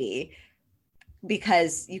gravy,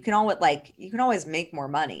 because you can always make more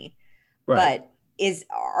money, but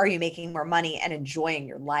are you making more money and enjoying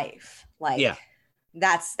your life?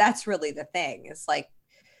 That's really the thing. It's like,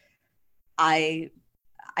 I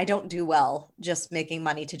don't do well just making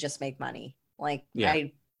money to just make money.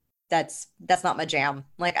 That's not my jam.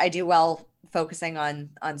 Like, I do well focusing on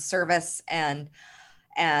service and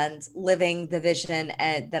living the vision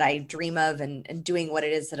that I dream of, and doing what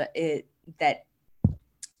it is that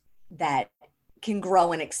can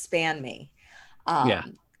grow and expand me.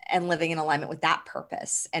 And living in alignment with that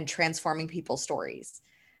purpose and transforming people's stories.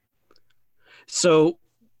 So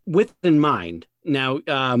with in mind now,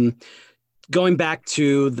 going back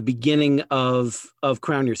to the beginning of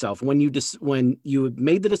Crown Yourself, when you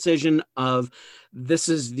made the decision of this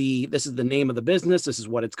is the name of the business, this is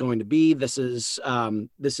what it's going to be, this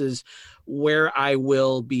is where I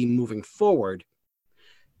will be moving forward.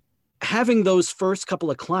 Having those first couple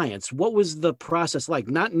of clients, what was the process like?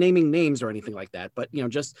 Not naming names or anything like that, but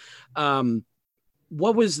just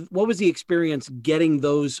what was the experience getting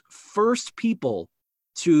those first people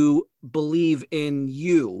to believe in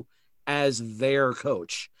you as their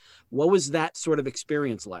coach? What was that sort of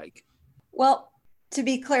experience like? Well, to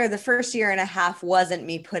be clear, the first year and a half wasn't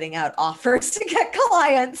me putting out offers to get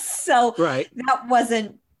clients. So that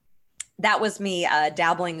that was me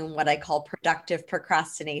dabbling in what I call productive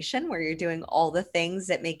procrastination, where you're doing all the things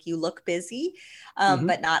that make you look busy,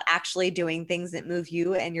 but not actually doing things that move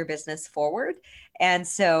you and your business forward. And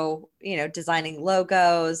so, designing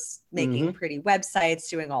logos, making pretty websites,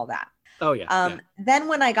 doing all that. Oh, yeah. Then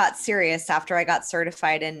when I got serious, after I got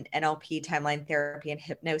certified in NLP, timeline therapy, and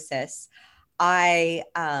hypnosis, I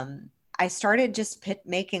started just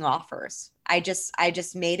making offers. I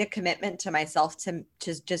just made a commitment to myself to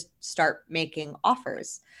just start making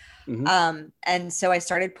offers. And so I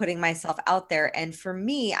started putting myself out there. And for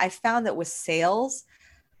me, I found that with sales,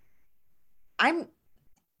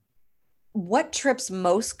 what trips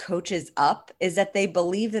most coaches up is that they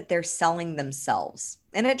believe that they're selling themselves.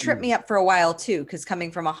 And it tripped me up for a while too, because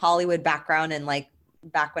coming from a Hollywood background and like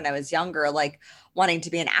back when I was younger, like wanting to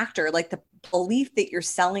be an actor, like the belief that you're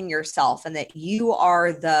selling yourself and that you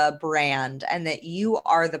are the brand and that you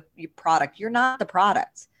are the product. You're not the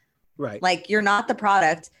product. Right. Like you're not the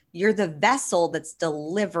product. You're the vessel that's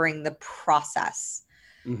delivering the process.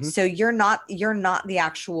 So you're not the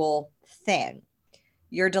actual thing.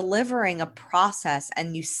 You're delivering a process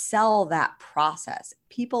and you sell that process.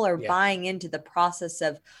 People are buying into the process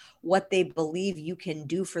of what they believe you can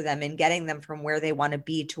do for them and getting them from where they want to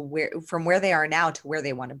be from where they are now to where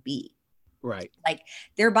they want to be. Right. Like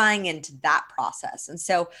they're buying into that process. And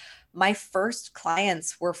so my first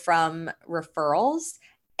clients were from referrals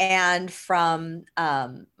and from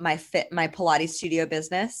my Pilates studio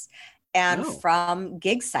business and from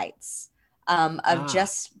gig sites of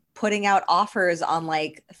just putting out offers on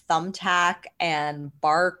like Thumbtack and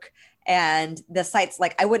Bark and the sites.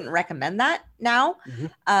 Like I wouldn't recommend that now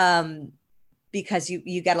because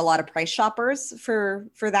you get a lot of price shoppers for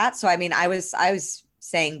that. So I mean, I was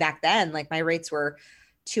saying back then, like my rates were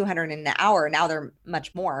 $200 an hour. Now they're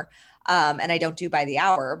much more. And I don't do by the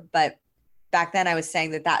hour, but back then I was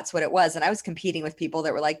saying that that's what it was. And I was competing with people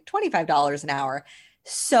that were like $25 an hour.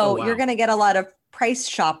 So you're going to get a lot of price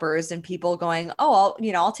shoppers and people going, oh,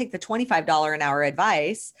 I'll take the $25 an hour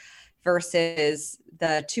advice versus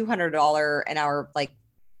the $200 an hour, like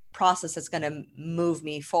process that's going to move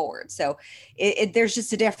me forward. So there's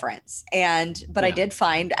just a difference. But I did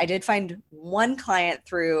find one client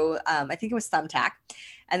through, I think it was Thumbtack.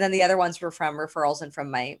 And then the other ones were from referrals and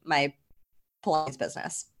from my Pilates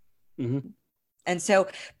business. And so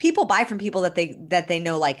people buy from people that they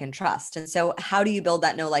know, like, and trust. And so how do you build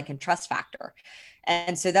that know, like, and trust factor?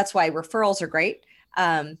 And so that's why referrals are great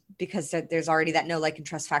because there's already that know, like, and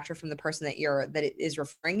trust factor from the person that is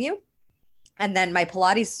referring you. And then my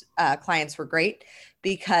Pilates clients were great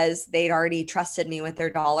because they'd already trusted me with their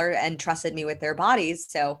dollar and trusted me with their bodies.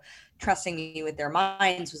 So trusting me with their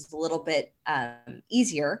minds was a little bit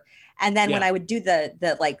easier. And then when I would do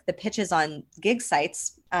the pitches on gig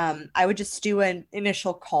sites, I would just do an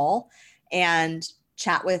initial call and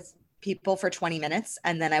chat with people for 20 minutes.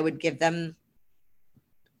 And then I would give them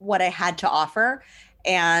what I had to offer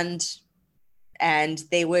and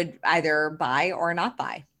they would either buy or not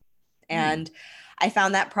buy. And I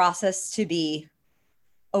found that process to be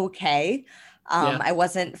okay. I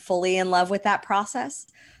wasn't fully in love with that process,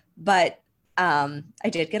 but I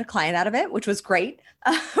did get a client out of it, which was great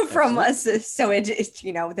from us. So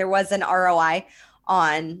there was an ROI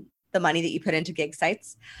on the money that you put into gig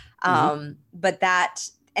sites. But that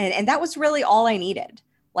was really all I needed.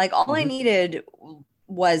 Like all I needed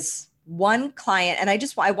was one client. And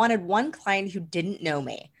I wanted one client who didn't know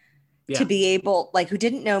me to be able, like, who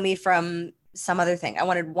didn't know me from some other thing. I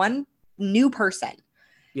wanted one new person.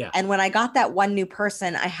 Yeah. And when I got that one new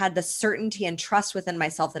person, I had the certainty and trust within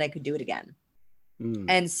myself that I could do it again.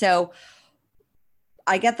 And so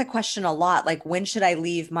I get the question a lot, like, when should I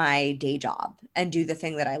leave my day job and do the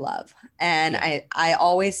thing that I love? And I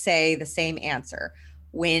always say the same answer: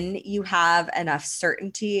 when you have enough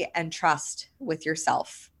certainty and trust with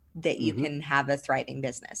yourself that you can have a thriving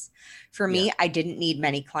business. For me, I didn't need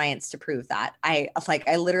many clients to prove that. I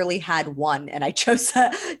literally had one, and I chose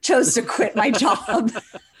to quit my job.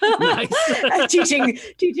 teaching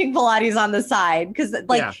Pilates on the side. Because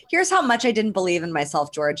here's how much I didn't believe in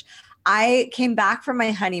myself, George. I came back from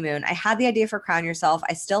my honeymoon. I had the idea for Crown Yourself.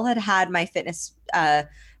 I still had my fitness,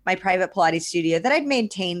 my private Pilates studio that I'd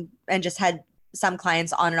maintained and just had some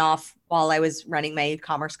clients on and off while I was running my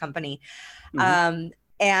e-commerce company.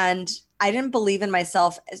 And I didn't believe in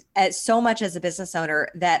myself as so much as a business owner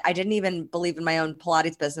that I didn't even believe in my own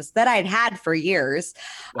Pilates business that I'd had for years.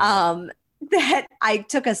 That I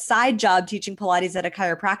took a side job teaching Pilates at a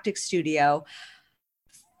chiropractic studio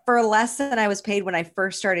for less than I was paid when I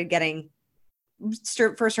first started getting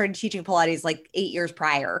first started teaching Pilates like 8 years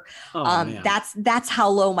prior. Oh, man. That's how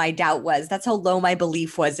low my doubt was. That's how low my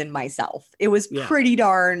belief was in myself. It was pretty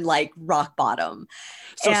darn like rock bottom.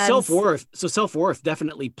 So self-worth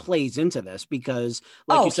definitely plays into this because,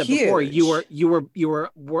 like you said before, you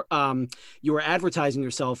were advertising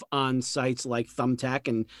yourself on sites like Thumbtack,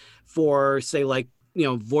 and for say like, you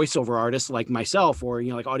know, voiceover artists like myself, or,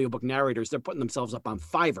 you know, like audiobook narrators, they're putting themselves up on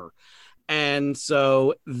Fiverr. And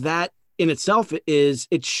so that in itself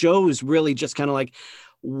it shows really just kind of like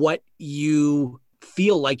what you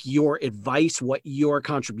feel like your advice, what your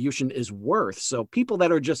contribution is worth. So people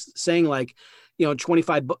that are just saying like, you know,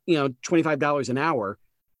 $25 an hour,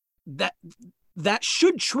 that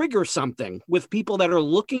should trigger something with people that are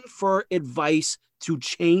looking for advice to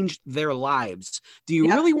change their lives. Do you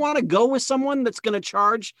really want to go with someone that's going to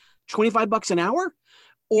charge $25 an hour?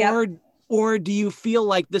 Or do you feel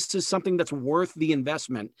like this is something that's worth the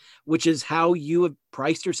investment, which is how you have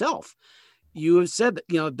priced yourself? You have said that,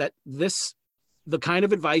 you know, that the kind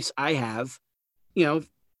of advice I have, you know,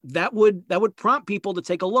 that would prompt people to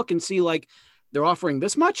take a look and see like, they're offering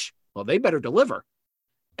this much, well, they better deliver.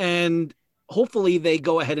 And hopefully they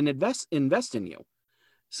go ahead and invest in you.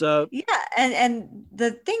 So and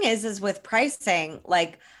the thing is with pricing,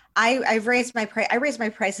 like I raised my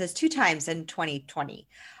prices 2 times in 2020.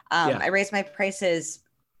 I raised my prices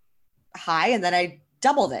high and then I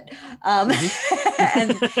doubled it.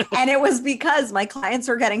 And it was because my clients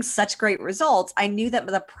were getting such great results. I knew that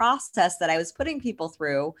the process that I was putting people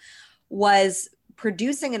through was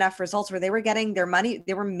producing enough results where they were getting their money,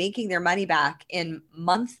 they were making their money back in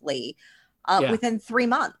monthly within 3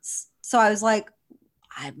 months. So I was like,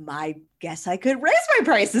 I guess I could raise my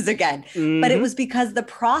prices again. But it was because the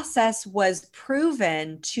process was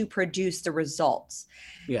proven to produce the results.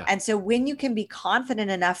 Yeah. And so when you can be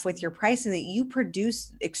confident enough with your pricing that you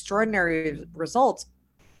produce extraordinary results,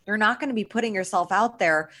 you're not going to be putting yourself out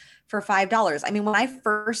there for $5. I mean, when I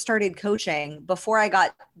first started coaching, before I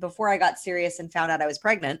got serious and found out I was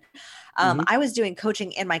pregnant, I was doing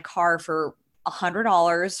coaching in my car for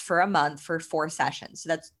 $100 for a month for 4 sessions. So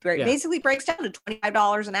that's basically breaks down to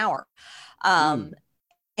 $25 an hour.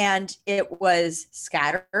 And it was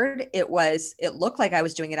scattered. It looked like I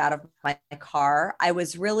was doing it out of my car. I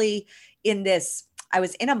was really in a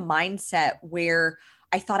mindset where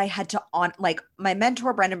I thought I had to like my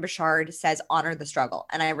mentor, Brendan Burchard, says, honor the struggle.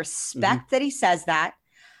 And I respect that he says that.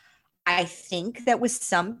 I think that with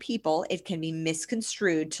some people, it can be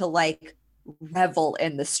misconstrued to like revel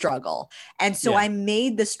in the struggle. And so I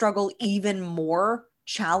made the struggle even more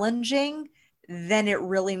challenging than it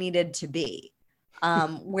really needed to be.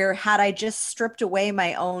 Where had I just stripped away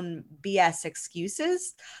my own BS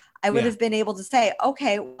excuses, I would have been able to say,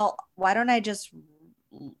 okay, well, why don't I just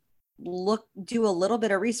do a little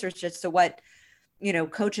bit of research as to what, you know,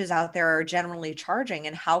 coaches out there are generally charging,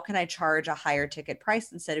 and how can I charge a higher ticket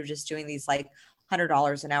price instead of just doing these like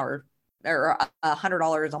 $100 an hour or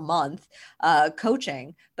 $100 a month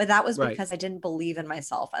coaching. But that was because I didn't believe in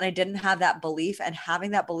myself, and I didn't have that belief, and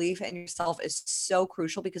having that belief in yourself is so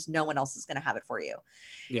crucial because no one else is going to have it for you.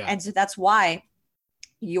 Yeah. And so that's why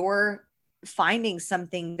you're finding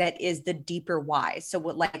something that is the deeper why. So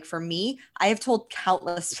what, like for me, I have told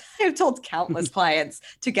countless clients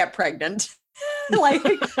to get pregnant, like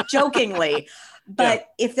jokingly, but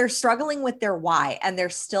if they're struggling with their why and they're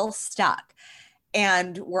still stuck,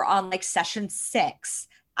 and we're on like session 6,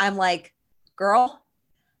 I'm like, girl,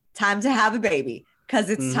 time to have a baby, because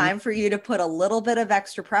it's time for you to put a little bit of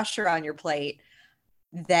extra pressure on your plate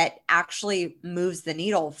that actually moves the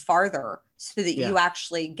needle farther, so that you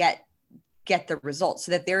actually get the results,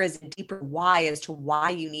 so that there is a deeper why as to why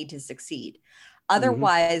you need to succeed.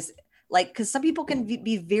 Otherwise, like, because some people can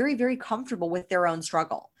be very, very comfortable with their own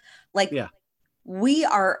struggle. Like, we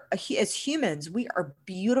are, as humans, we are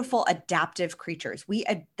beautiful adaptive creatures.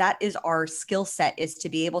 That is our skill set, is to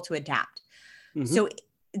be able to adapt. So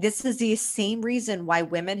this is the same reason why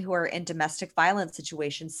women who are in domestic violence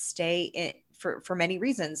situations stay in for many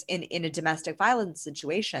reasons in a domestic violence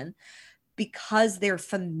situation, because they're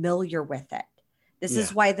familiar with it. This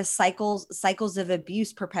is why the cycles of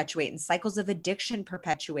abuse perpetuate and cycles of addiction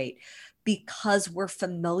perpetuate, because we're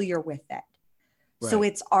familiar with it. So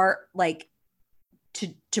it's our, like,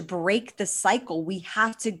 to break the cycle, we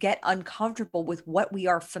have to get uncomfortable with what we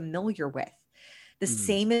are familiar with. The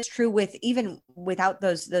same is true with, even without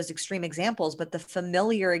those extreme examples, but the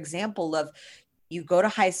familiar example of, you go to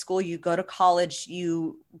high school, you go to college,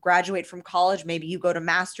 you graduate from college, maybe you go to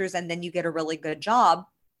master's, and then you get a really good job.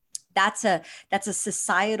 That's a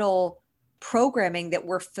societal programming that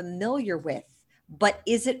we're familiar with, but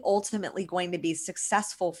is it ultimately going to be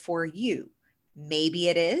successful for you? Maybe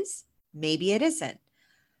it is, maybe it isn't.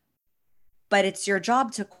 But it's your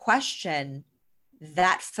job to question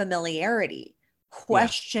that familiarity.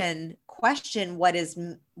 Question what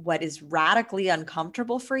is radically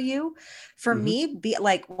uncomfortable for you. For me,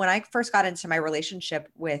 like when I first got into my relationship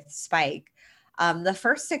with Spike, the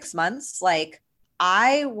first 6 months, like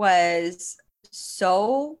I was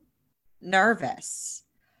so nervous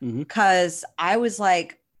because I was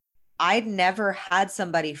like, I'd never had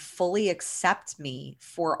somebody fully accept me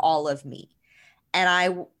for all of me.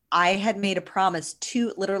 And I had made a promise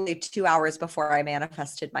literally 2 hours before I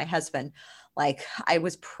manifested my husband. Like I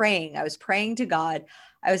was praying to God.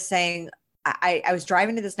 I was saying, I was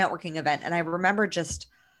driving to this networking event, and I remember just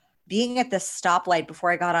being at this stoplight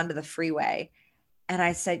before I got onto the freeway. And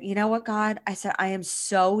I said, you know what, God? I said, I am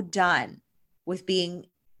so done with being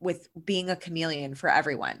a chameleon for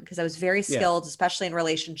everyone. Because I was very skilled, especially in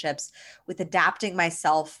relationships, with adapting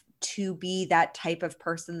myself to be that type of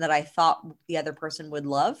person that I thought the other person would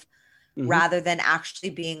love, rather than actually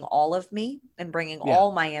being all of me and bringing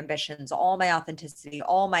all my ambitions, all my authenticity,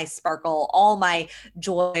 all my sparkle, all my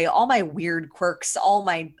joy, all my weird quirks, all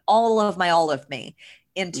of me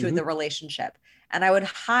into the relationship. And I would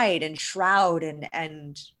hide and shroud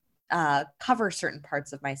and cover certain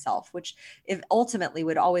parts of myself, which ultimately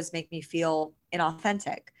would always make me feel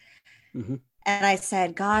inauthentic. And I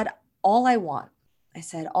said, God, all I want is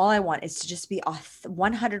to just be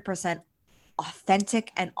 100%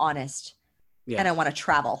 authentic and honest. And I want to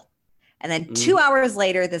travel. And then 2 hours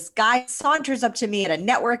later, this guy saunters up to me at a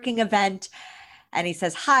networking event, and he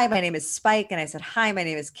says, hi, my name is Spike. And I said, hi, my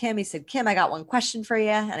name is Kim. He said, Kim, I got one question for you.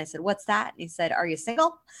 And I said, what's that? And he said, are you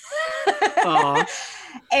single?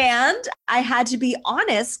 And I had to be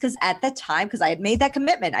honest, because at the time, because I had made that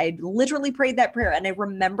commitment, I had literally prayed that prayer, and I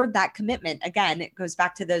remembered that commitment. Again, it goes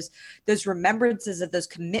back to those remembrances of those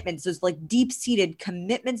commitments, those like deep-seated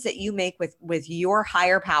commitments that you make with your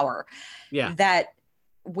higher power. That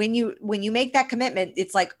when you make that commitment,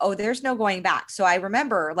 it's like, oh, there's no going back. So I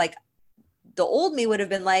remember, like, the old me would have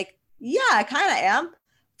been like, yeah, I kind of am,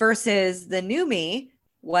 versus the new me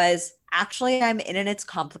was actually, I'm in, and it's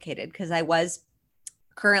complicated because I was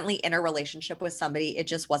currently in a relationship with somebody. It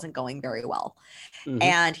just wasn't going very well.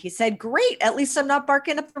 And he said, great, at least I'm not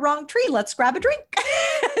barking up the wrong tree. Let's grab a drink.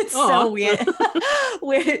 So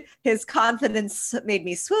his confidence made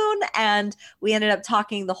me swoon, and we ended up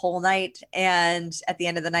talking the whole night. And at the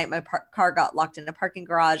end of the night, my car got locked in a parking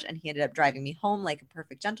garage, and he ended up driving me home like a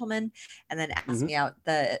perfect gentleman, and then asked me out.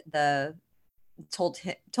 He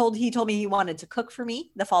told me he wanted to cook for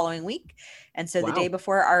me the following week. And so the day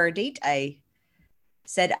before our date, I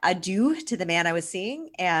said adieu to the man I was seeing,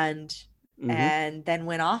 and then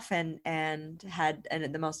went off and had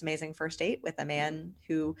the most amazing first date with a man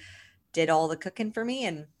who did all the cooking for me.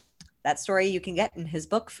 And that story you can get in his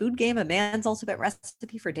book, Food Game, A Man's Ultimate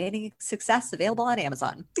Recipe for Dating Success, available on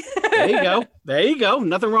Amazon. There you go.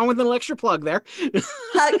 Nothing wrong with an extra plug there.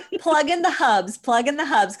 plug in the hubs,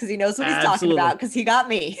 because he knows what he's talking about, because he got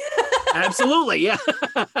me. Absolutely, yeah.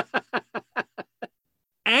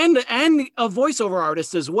 And a voiceover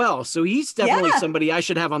artist as well. So he's definitely somebody I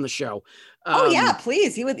should have on the show.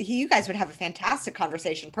 Please. You guys would have a fantastic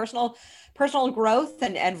conversation. Personal growth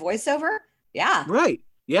and voiceover. Yeah. Right.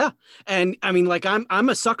 Yeah. And I mean, like I'm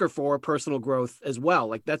a sucker for personal growth as well.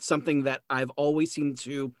 Like that's something that I've always seemed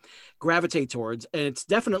to gravitate towards. And it's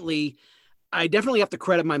I definitely have to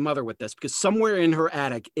credit my mother with this, because somewhere in her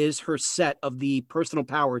attic is her set of the Personal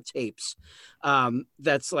Power tapes.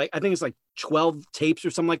 That's like, I think it's like 12 tapes or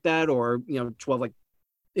something like that, or 12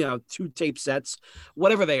 2 tape sets,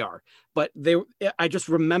 whatever they are. But I just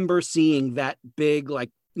remember seeing that big,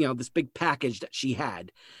 this big package that she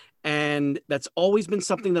had. And that's always been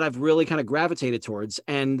something that I've really kind of gravitated towards.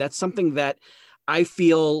 And that's something that I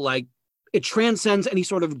feel like it transcends any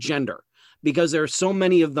sort of gender, because there are so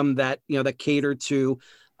many of them that, that cater to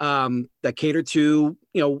women's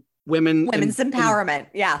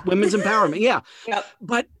empowerment. Women's empowerment. Yeah. Yep.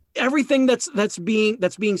 But everything that's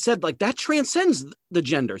being said, like, that transcends the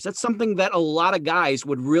genders. That's something that a lot of guys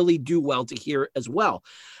would really do well to hear as well,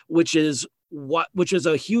 which is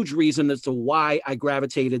a huge reason as to why I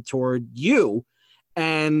gravitated toward you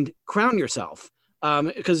and Crown Yourself.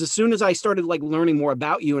 Because as soon as I started learning more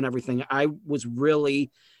about you and everything, I was really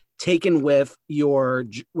taken with your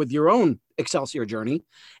own Excelsior journey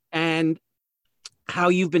and how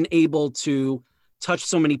you've been able to touch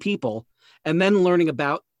so many people, and then learning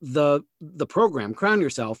about the program Crown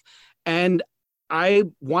Yourself. And I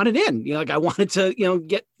wanted in, I wanted to,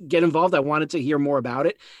 get involved. I wanted to hear more about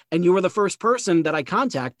it. And you were the first person that I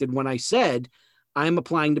contacted when I said, I'm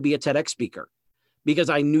applying to be a TEDx speaker,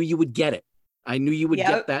 because I knew you would get it. I knew you would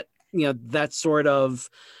Yep. get that, that sort of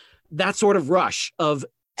rush of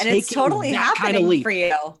And it's taking totally that kind of happening leap. for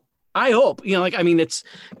you. I hope, it's,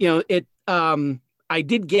 I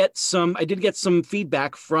did get some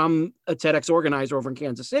feedback from a TEDx organizer over in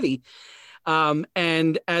Kansas City.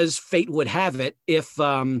 And as fate would have it, if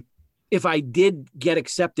I did get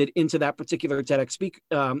accepted into that particular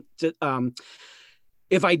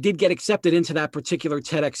if I did get accepted into that particular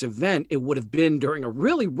TEDx event, it would have been during a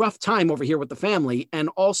really rough time over here with the family, and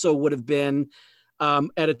also would have been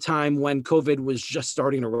at a time when COVID was just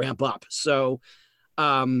starting to ramp up. So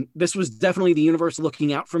this was definitely the universe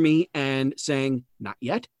looking out for me and saying, not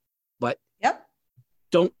yet, but Yep.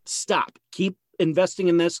 don't stop. Keep investing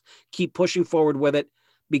in this, keep pushing forward with it,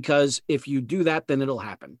 because if you do that, then it'll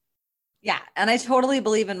happen. Yeah. And I totally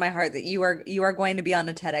believe in my heart that you are going to be on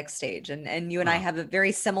a TEDx stage, and you and I have a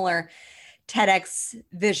very similar TEDx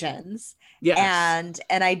visions. Yes.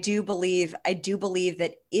 And I do believe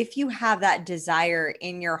that if you have that desire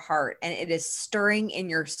in your heart and it is stirring in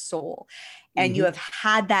your soul, and you have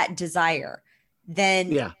had that desire,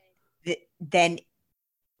 then then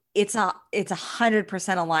it's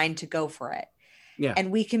 100% aligned to go for it. Yeah.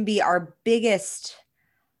 And we can be our biggest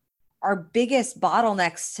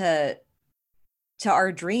bottlenecks to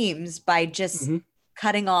our dreams by just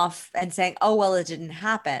cutting off and saying, oh, well, it didn't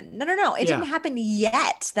happen. No. It didn't happen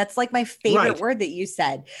yet. That's like my favorite word that you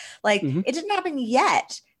said. Like, it didn't happen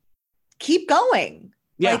yet. Keep going.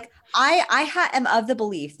 Yeah. Like I am of the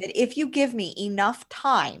belief that if you give me enough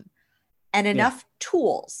time and enough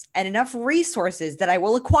tools and enough resources that I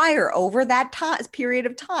will acquire over that period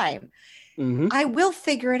of time, I will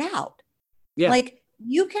figure it out. Yeah. Like,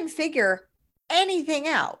 you can figure anything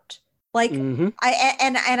out. Like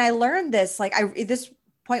I learned this, like this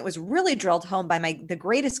point was really drilled home by the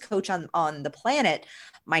greatest coach on the planet,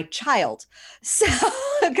 my child. So,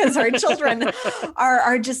 because our children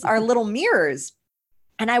are just our little mirrors.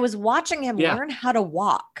 And I was watching him learn how to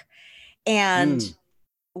walk. And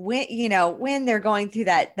when they're going through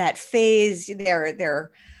that phase, they're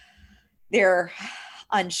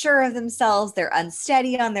unsure of themselves, they're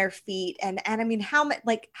unsteady on their feet. And I mean, how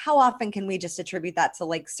often can we just attribute that to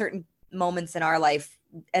like certain moments in our life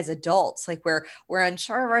as adults? Like we're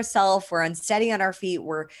unsure of ourselves, we're unsteady on our feet,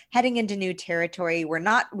 we're heading into new territory. We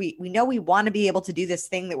know we want to be able to do this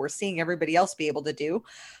thing that we're seeing everybody else be able to do,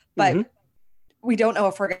 but we don't know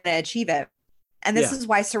if we're going to achieve it. And this is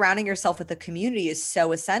why surrounding yourself with a community is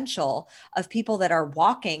so essential, of people that are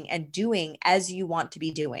walking and doing as you want to be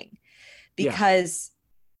doing, because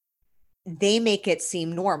they make it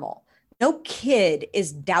seem normal. No kid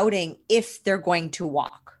is doubting if they're going to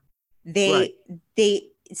walk. They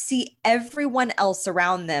see everyone else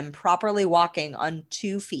around them properly walking on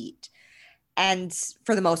 2 feet. And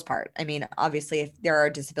for the most part, I mean, obviously if there are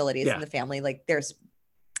disabilities in the family, like there's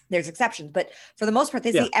exceptions, but for the most part,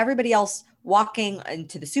 they see everybody else walking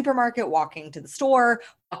into the supermarket, walking to the store,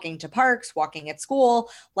 walking to parks, walking at school.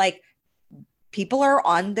 Like, people are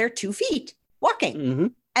on their 2 feet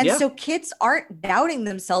walking. And so kids aren't doubting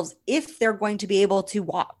themselves if they're going to be able to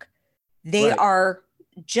walk. They are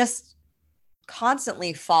just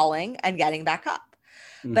constantly falling and getting back up.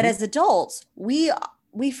 But as adults, we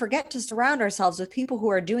forget to surround ourselves with people who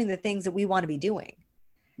are doing the things that we want to be doing.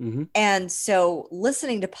 And so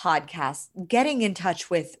listening to podcasts, getting in touch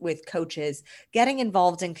with coaches, getting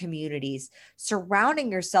involved in communities,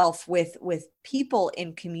 surrounding yourself with people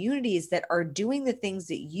in communities that are doing the things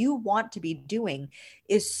that you want to be doing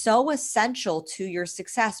is so essential to your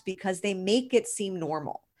success, because they make it seem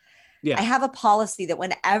normal. Yeah. I have a policy that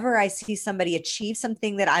whenever I see somebody achieve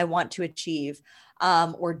something that I want to achieve,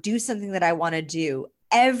 or do something that I want to do,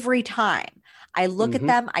 every time I look at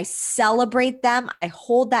them, I celebrate them, I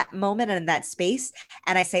hold that moment and that space,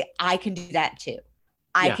 and I say, I can do that too.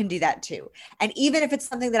 I can do that too. And even if it's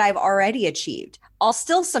something that I've already achieved, I'll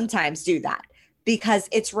still sometimes do that, because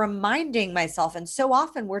it's reminding myself. And so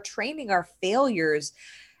often we're training our failures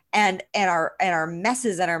and our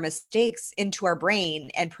messes and our mistakes into our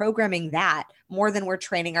brain and programming that more than we're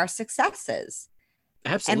training our successes.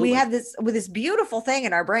 Absolutely. And we have this beautiful thing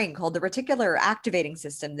in our brain called the reticular activating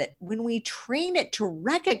system, that when we train it to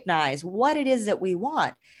recognize what it is that we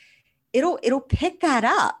want, it'll pick that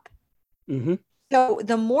up. So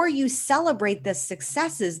the more you celebrate the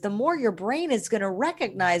successes, the more your brain is going to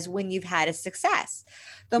recognize when you've had a success.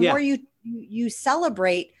 The more you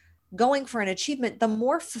celebrate going for an achievement, the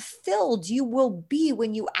more fulfilled you will be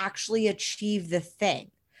when you actually achieve the thing.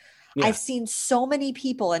 Yeah. I've seen so many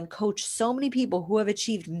people and coached so many people who have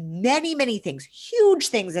achieved many, many things, huge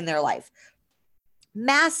things in their life,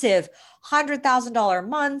 massive $100,000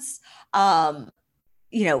 months,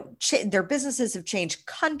 their businesses have changed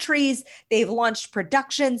countries, they've launched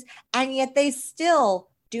productions, and yet they still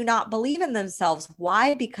do not believe in themselves.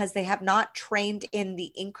 Why? Because they have not trained in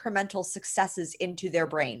the incremental successes into their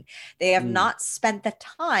brain. They have not spent the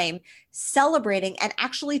time celebrating and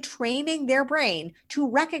actually training their brain to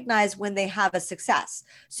recognize when they have a success.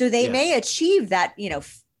 So they may achieve that,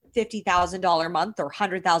 $50,000 a month or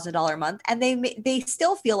 $100,000 a month, and they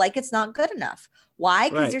still feel like it's not good enough. Why?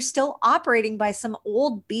 Because they're still operating by some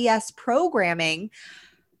old BS programming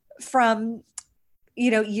from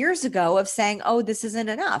years ago of saying, oh, this isn't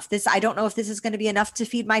enough. I don't know if this is going to be enough to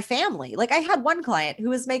feed my family. Like I had one client who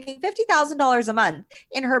was making $50,000 a month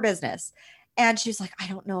in her business. And she was like, I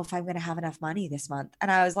don't know if I'm going to have enough money this month.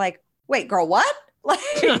 And I was like, wait, girl, what?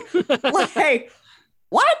 Like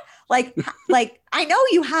what? Like, I know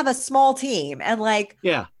you have a small team and let's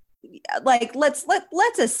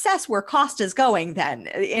assess where cost is going then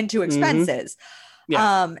into expenses.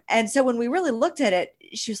 And so when we really looked at it,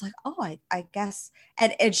 she was like, oh, I guess.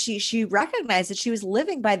 And she recognized that she was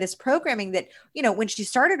living by this programming that, when she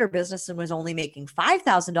started her business and was only making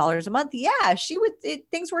 $5,000 a month. Yeah,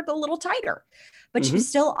 things were a little tighter, but she was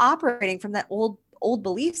still operating from that old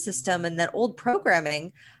belief system and that old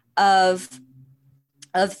programming of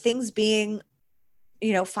things being,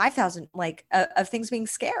 5,000, of things being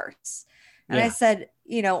scarce. And I said,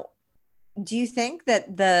 do you think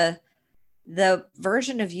that the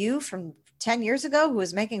version of you from 10 years ago who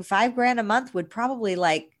was making $5,000 a month would probably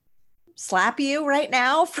slap you right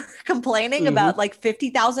now for complaining about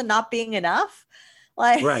 50,000 not being enough?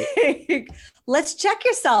 Let's check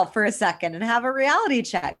yourself for a second and have a reality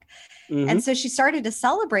check. And so she started to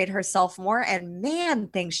celebrate herself more, and man,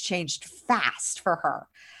 things changed fast for her.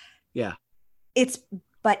 Yeah.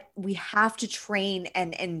 But we have to train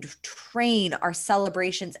and train our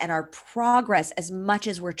celebrations and our progress as much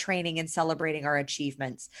as we're training and celebrating our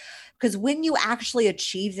achievements. Because when you actually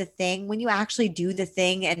achieve the thing, when you actually do the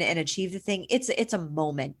thing and achieve the thing, it's a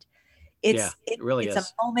moment. It really is a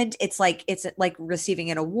moment. It's like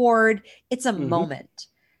receiving an award. It's a moment.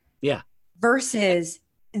 Yeah. Versus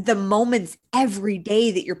the moments every day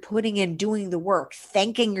that you're putting in, doing the work,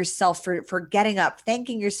 thanking yourself for getting up,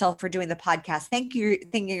 thanking yourself for doing the podcast,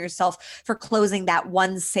 thanking yourself for closing that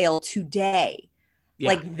one sale today.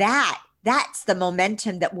 Like that's the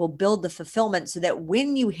momentum that will build the fulfillment, so that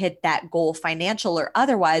when you hit that goal, financial or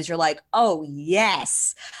otherwise, you're like, oh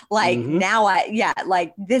yes, now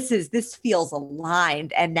this feels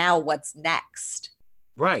aligned, and now what's next?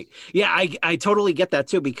 Right. Yeah, I totally get that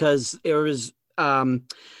too, because there's a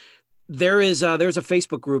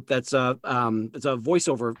Facebook group that's it's a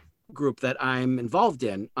voiceover group that I'm involved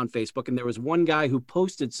in on Facebook, and there was one guy who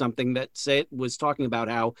posted something that was talking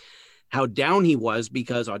about how down he was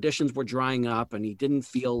because auditions were drying up and he didn't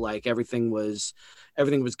feel like everything was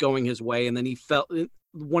going his way, and then he felt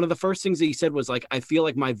one of the first things that he said was like, I feel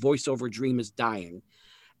like my voiceover dream is dying.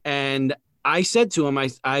 And I said to him,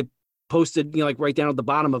 I posted, right down at the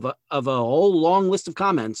bottom of a whole long list of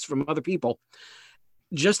comments from other people,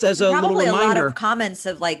 just as a little reminder. A lot of comments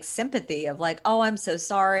of sympathy of oh, I'm so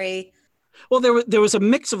sorry. Well, there was a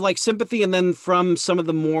mix of sympathy, and then from some of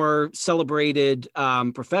the more celebrated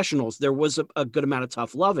professionals, there was a good amount of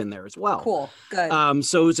tough love in there as well. Cool, good.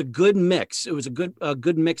 So it was a good mix. It was a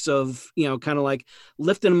good mix of kind of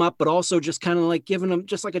lifting them up, but also just kind of giving them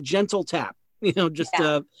just a gentle tap. A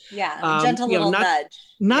gentle little nudge.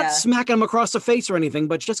 Not smacking them across the face or anything,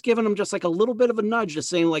 but just giving them just a little bit of a nudge, just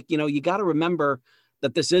saying you got to remember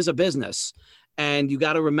that this is a business, and you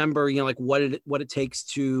got to remember, what it takes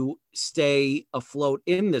to stay afloat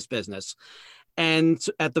in this business. And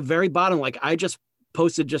at the very bottom, I just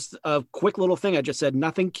posted just a quick little thing. I just said,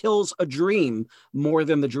 nothing kills a dream more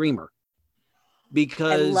than the dreamer.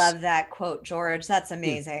 Because I love that quote, George. That's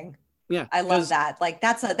amazing. Yeah, I love that.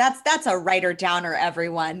 That's a writer downer,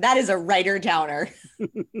 everyone. That is a writer downer.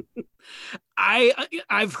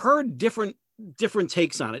 I've heard different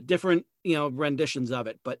takes on it, different renditions of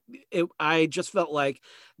it, but I just felt like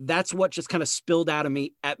that's what just kind of spilled out of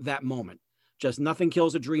me at that moment. Just nothing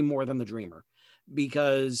kills a dream more than the dreamer,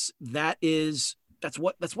 because that's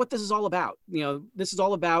what this is all about. This is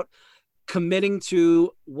all about committing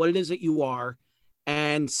to what it is that you are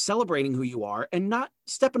and celebrating who you are and not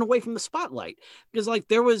stepping away from the spotlight. Because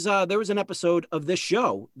there was an episode of this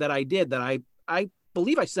show that I did that I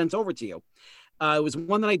believe I sent over to you. It was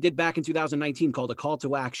one that I did back in 2019 called A Call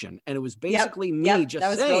to Action. And it was basically me just saying, that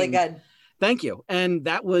was really good. Thank you. And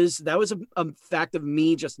that was a fact of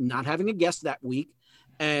me just not having a guest that week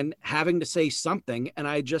and having to say something. And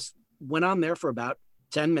I just went on there for about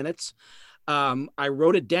 10 minutes. I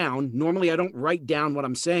wrote it down. Normally I don't write down what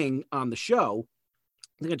I'm saying on the show.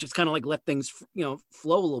 just kind of like let things,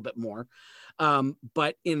 flow a little bit more.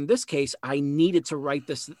 But in this case, I needed to write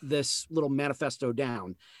this little manifesto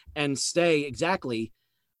down and say exactly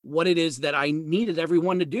what it is that I needed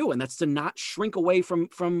everyone to do. And that's to not shrink away from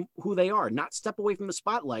who they are, not step away from the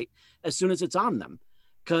spotlight as soon as it's on them.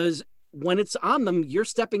 Because when it's on them, you're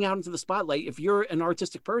stepping out into the spotlight. If you're an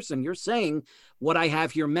artistic person, you're saying what I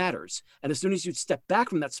have here matters. And as soon as you step back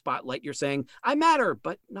from that spotlight, you're saying I matter,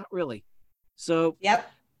 but not really. So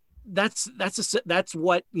Yep. that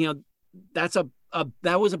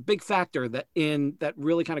was a big factor that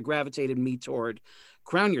really kind of gravitated me toward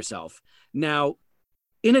Crown Yourself. Now,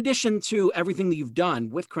 in addition to everything that you've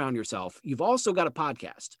done with Crown Yourself, you've also got a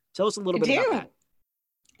podcast. Tell us a little bit about that.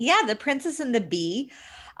 Yeah, The Princess and the Bee.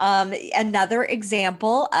 Another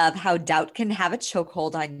example of how doubt can have a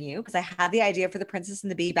chokehold on you, because I had the idea for The Princess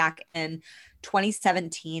and the Bee back in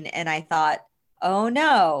 2017, and I thought, oh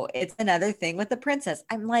no, it's another thing with the princess.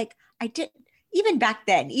 I'm like, I did even back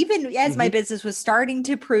then, even as my business was starting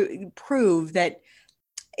to prove that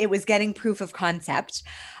it was getting proof of concept.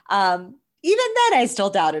 Even then, I still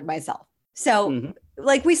doubted myself. So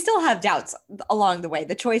like, we still have doubts along the way.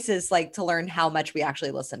 The choice is like to learn how much we actually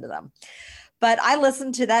listen to them. But I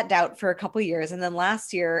listened to that doubt for a couple of years. And then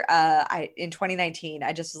last year, in 2019,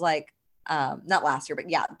 I just was like, not last year, but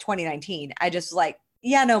yeah, 2019, I just was like,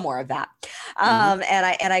 yeah, no more of that.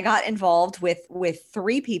 And I got involved with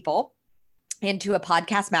 3 people into a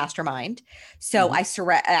podcast mastermind. So I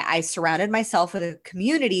surrounded myself with a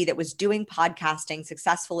community that was doing podcasting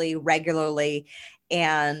successfully, regularly,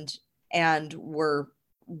 and were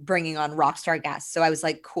bringing on rock star guests. So I was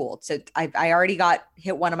like, cool. So I already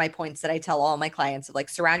hit one of my points that I tell all my clients of, like,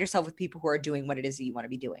 surround yourself with people who are doing what it is that you want to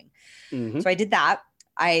be doing. So I did that.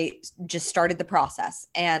 I just started the process,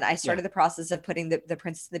 and I started the process of putting the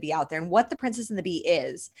Princess and the Bee out there. And what the Princess and the Bee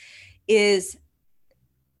is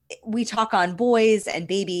we talk on boys and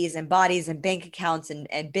babies and bodies and bank accounts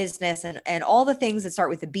and business and all the things that start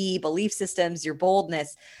with the B, belief systems, your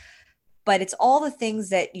boldness. But it's all the things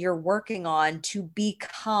that you're working on to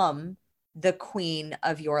become the queen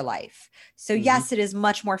of your life. So yes, it is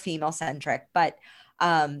much more female centric, but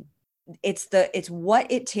it's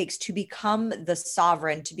what it takes to become the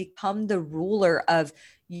sovereign, to become the ruler of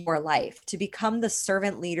your life, to become the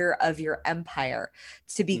servant leader of your empire,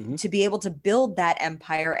 to be able to build that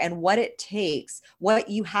empire, and what it takes, what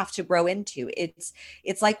you have to grow into. It's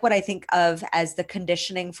like what I think of as the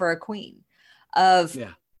conditioning for a queen of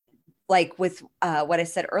like with what I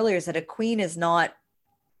said earlier, is that a queen is not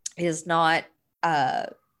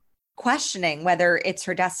questioning whether it's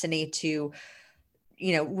her destiny to,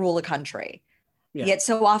 rule a country. Yet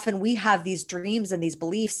so often we have these dreams and these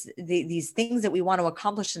beliefs, these things that we want to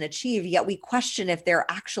accomplish and achieve, yet we question if they're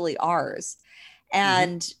actually ours.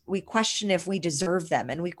 And we question if we deserve them,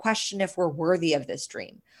 and we question if we're worthy of this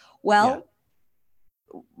dream. Well,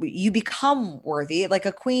 you become worthy. Like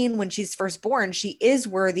a queen, when she's first born, she is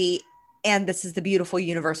worthy. And this is the beautiful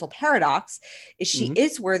universal paradox, is she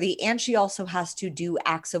is worthy, and she also has to do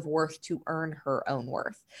acts of worth to earn her own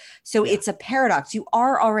worth. So it's a paradox. You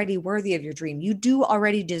are already worthy of your dream. You do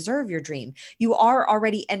already deserve your dream. You are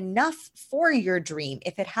already enough for your dream.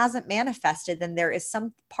 If it hasn't manifested, then there is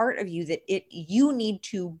some part of you that you need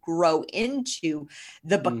to grow into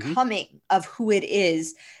the becoming of who it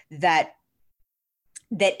is that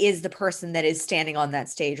is the person that is standing on that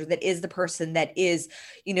stage, or that is the person that is,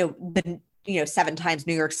 the 7 times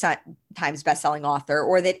New York Times bestselling author,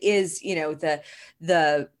 or that is,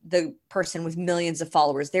 the person with millions of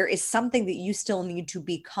followers. There is something that you still need to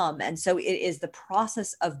become. And so it is the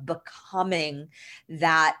process of becoming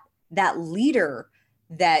that leader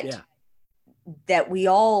that we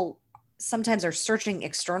all sometimes are searching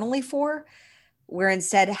externally for, where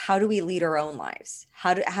instead, how do we lead our own lives?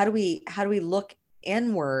 How do we look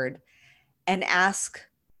inward and ask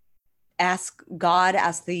God,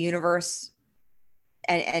 ask the universe,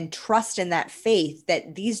 and trust in that faith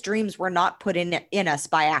that these dreams were not put in us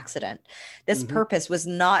by accident. This purpose was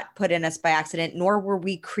not put in us by accident, nor were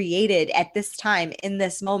we created at this time in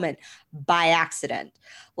this moment by accident.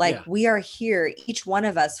 We are here, each one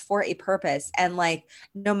of us, for a purpose. And like,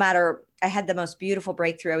 no matter, I had the most beautiful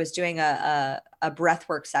breakthrough. I was doing a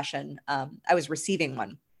breathwork session. I was receiving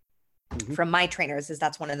one from my trainers, as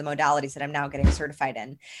that's one of the modalities that I'm now getting certified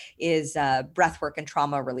in, is breathwork and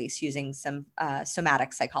trauma release using some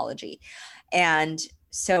somatic psychology. And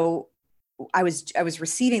so I was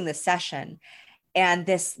receiving this session, and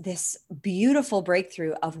this beautiful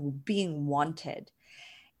breakthrough of being wanted.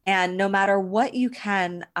 And no matter what you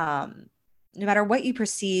can, no matter what you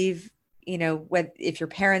perceive, if your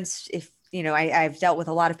parents, if I've dealt with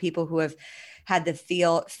a lot of people who have had the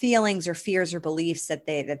feelings or fears or beliefs that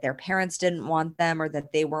their parents didn't want them or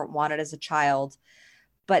that they weren't wanted as a child.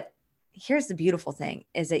 But here's the beautiful thing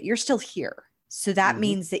is that you're still here. So that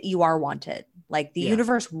means that you are wanted. Like the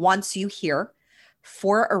universe wants you here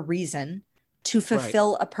for a reason to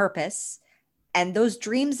fulfill a purpose. And those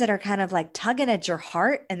dreams that are kind of like tugging at your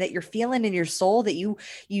heart and that you're feeling in your soul that you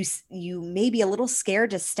may be a little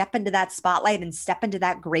scared to step into that spotlight and step into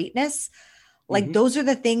that greatness. Like those are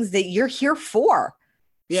the things that you're here for.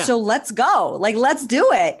 Yeah. So let's go. Like, let's do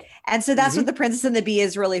it. And so that's what The Princess and the Bee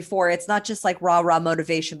is really for. It's not just like raw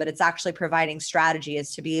motivation, but it's actually providing strategy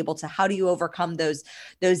as to be able to, how do you overcome those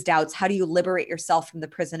doubts? How do you liberate yourself from the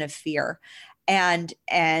prison of fear and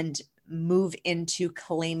move into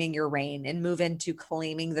claiming your reign and move into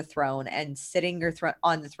claiming the throne and sitting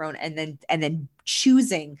on the throne and then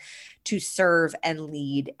choosing to serve and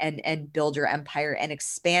lead and build your empire and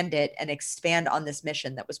expand it and expand on this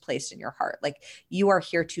mission that was placed in your heart. Like you are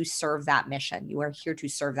here to serve that mission. You are here to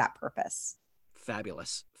serve that purpose.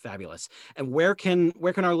 Fabulous. And where can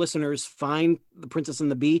our listeners find The Princess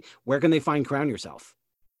and the Bee? Where can they find Crown Yourself?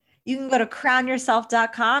 You can go to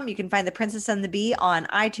crownyourself.com. You can find The Princess and the Bee on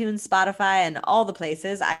iTunes, Spotify, and all the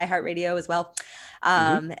places, iHeartRadio as well.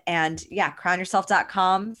 And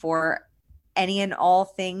crownyourself.com for any and all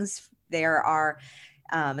things. There are,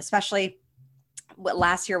 especially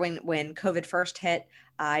last year when COVID first hit,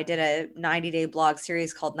 I did a 90-day blog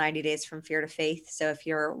series called 90 Days from Fear to Faith. So if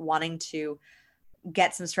you're wanting to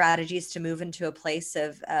get some strategies to move into a place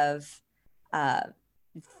of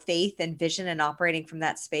faith and vision and operating from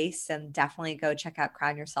that space, and definitely go check out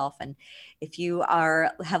Crown Yourself. And if you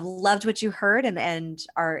have loved what you heard and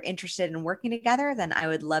are interested in working together, then I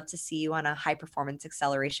would love to see you on a high performance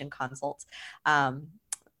acceleration consult.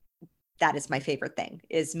 That is my favorite thing,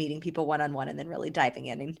 is meeting people one-on-one and then really diving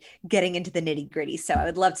in and getting into the nitty gritty. So I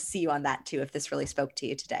would love to see you on that too, if this really spoke to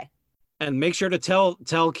you today. And make sure to tell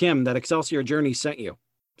Kim that Excelsior Journey sent you.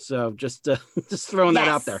 So just throwing that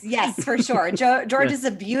out there. Yes, for sure. George is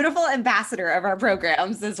a beautiful ambassador of our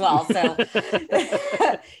programs as well. So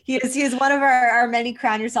he is one of our many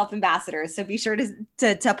Crown Yourself ambassadors. So be sure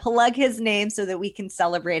to plug his name so that we can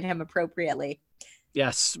celebrate him appropriately.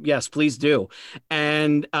 Yes, please do.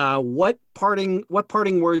 And what parting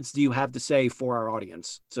words do you have to say for our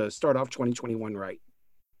audience to start off 2021 right?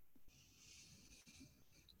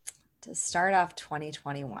 To start off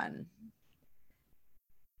 2021.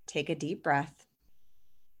 Take a deep breath.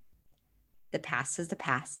 The past is the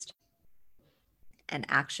past, and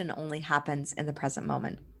action only happens in the present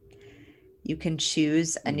moment. You can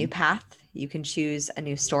choose a new path. You can choose a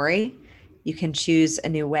new story. You can choose a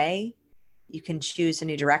new way. You can choose a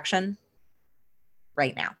new direction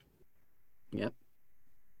right now. Yep.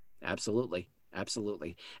 Absolutely.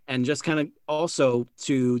 And just kind of also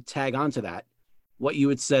to tag onto that, what you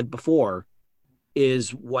had said before is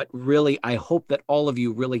what really, I hope that all of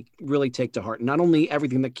you really, really take to heart. Not only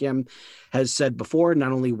everything that Kim has said before,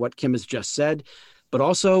 not only what Kim has just said, but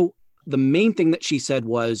also the main thing that she said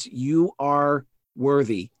was, you are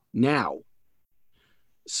worthy now.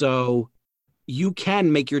 So you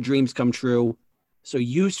can make your dreams come true. So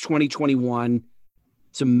use 2021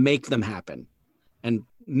 to make them happen and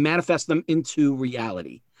manifest them into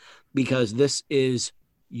reality, because this is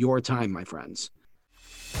your time, my friends.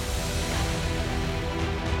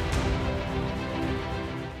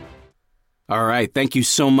 All right. Thank you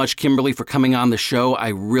so much, Kimberly, for coming on the show. I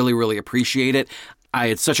really, really appreciate it. I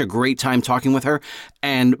had such a great time talking with her.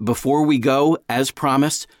 And before we go, as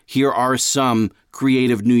promised, here are some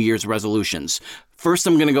creative New Year's resolutions. First,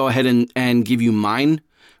 I'm going to go ahead and give you mine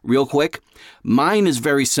real quick. Mine is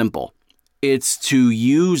very simple. It's to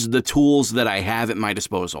use the tools that I have at my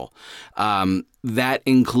disposal. That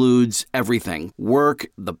includes everything: work,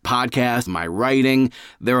 the podcast, my writing.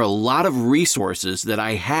 There are a lot of resources that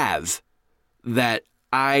I have that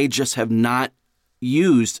I just have not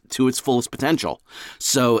used to its fullest potential.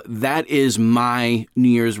 So that is my New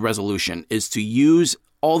Year's resolution, is to use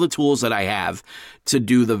all the tools that I have to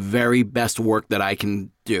do the very best work that I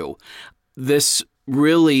can do. This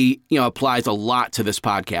really, applies a lot to this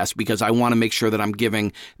podcast, because I want to make sure that I'm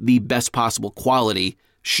giving the best possible quality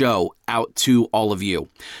show out to all of you.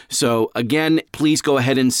 So again, please go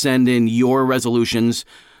ahead and send in your resolutions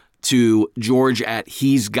to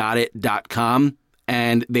george@he'sgotit.com,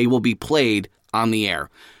 and they will be played on the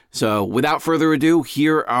air. So without further ado,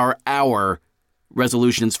 here are our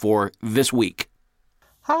resolutions for this week.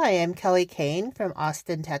 Hi, I'm Kelly Kane from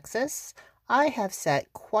Austin, Texas. I have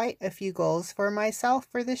set quite a few goals for myself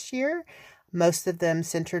for this year. most of them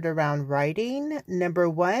centered around writing. Number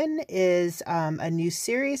 1 is a new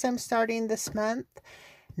series I'm starting this month.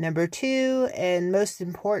 Number 2, and most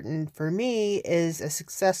important for me, is a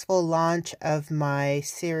successful launch of my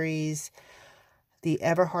series, The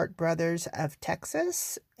Everhart Brothers of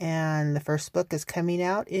Texas. And the first book is coming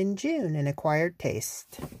out in June, An Acquired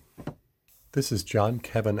Taste. This is John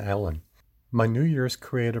Kevin Allen. My New Year's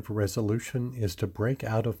creative resolution is to break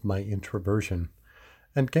out of my introversion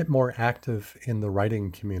and get more active in the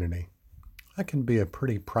writing community. I can be a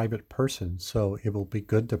pretty private person, so it will be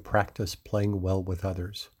good to practice playing well with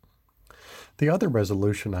others. The other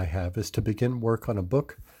resolution I have is to begin work on a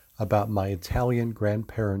book about my Italian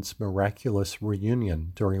grandparents' miraculous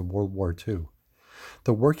reunion during World War II.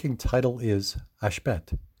 The working title is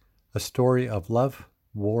Aspet, a story of love,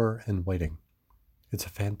 war, and waiting. It's a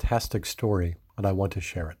fantastic story, and I want to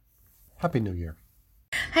share it. Happy New Year.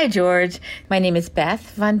 Hi, George. My name is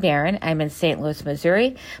Beth Von Barron. I'm in St. Louis,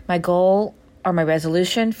 Missouri. My goal or my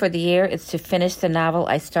resolution for the year is to finish the novel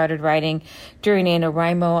I started writing during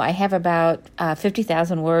NaNoWriMo. I have about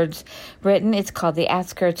 50,000 words written. It's called The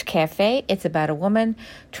Outskirts Cafe. It's about a woman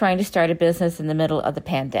trying to start a business in the middle of the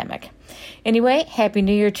pandemic. Anyway, Happy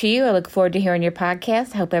New Year to you. I look forward to hearing your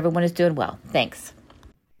podcast. I hope everyone is doing well. Thanks.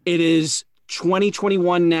 It is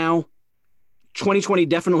 2021 now. 2020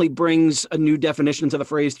 definitely brings a new definition to the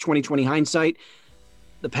phrase 2020 hindsight.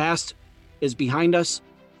 The past is behind us.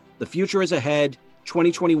 The future is ahead.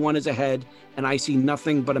 2021 is ahead. And I see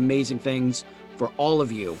nothing but amazing things for all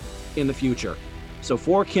of you in the future. So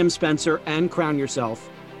for Kim Spencer and Crown Yourself,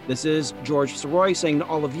 this is George Soroy saying to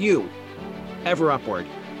all of you, ever upward.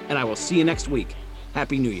 And I will see you next week.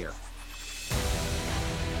 Happy New Year.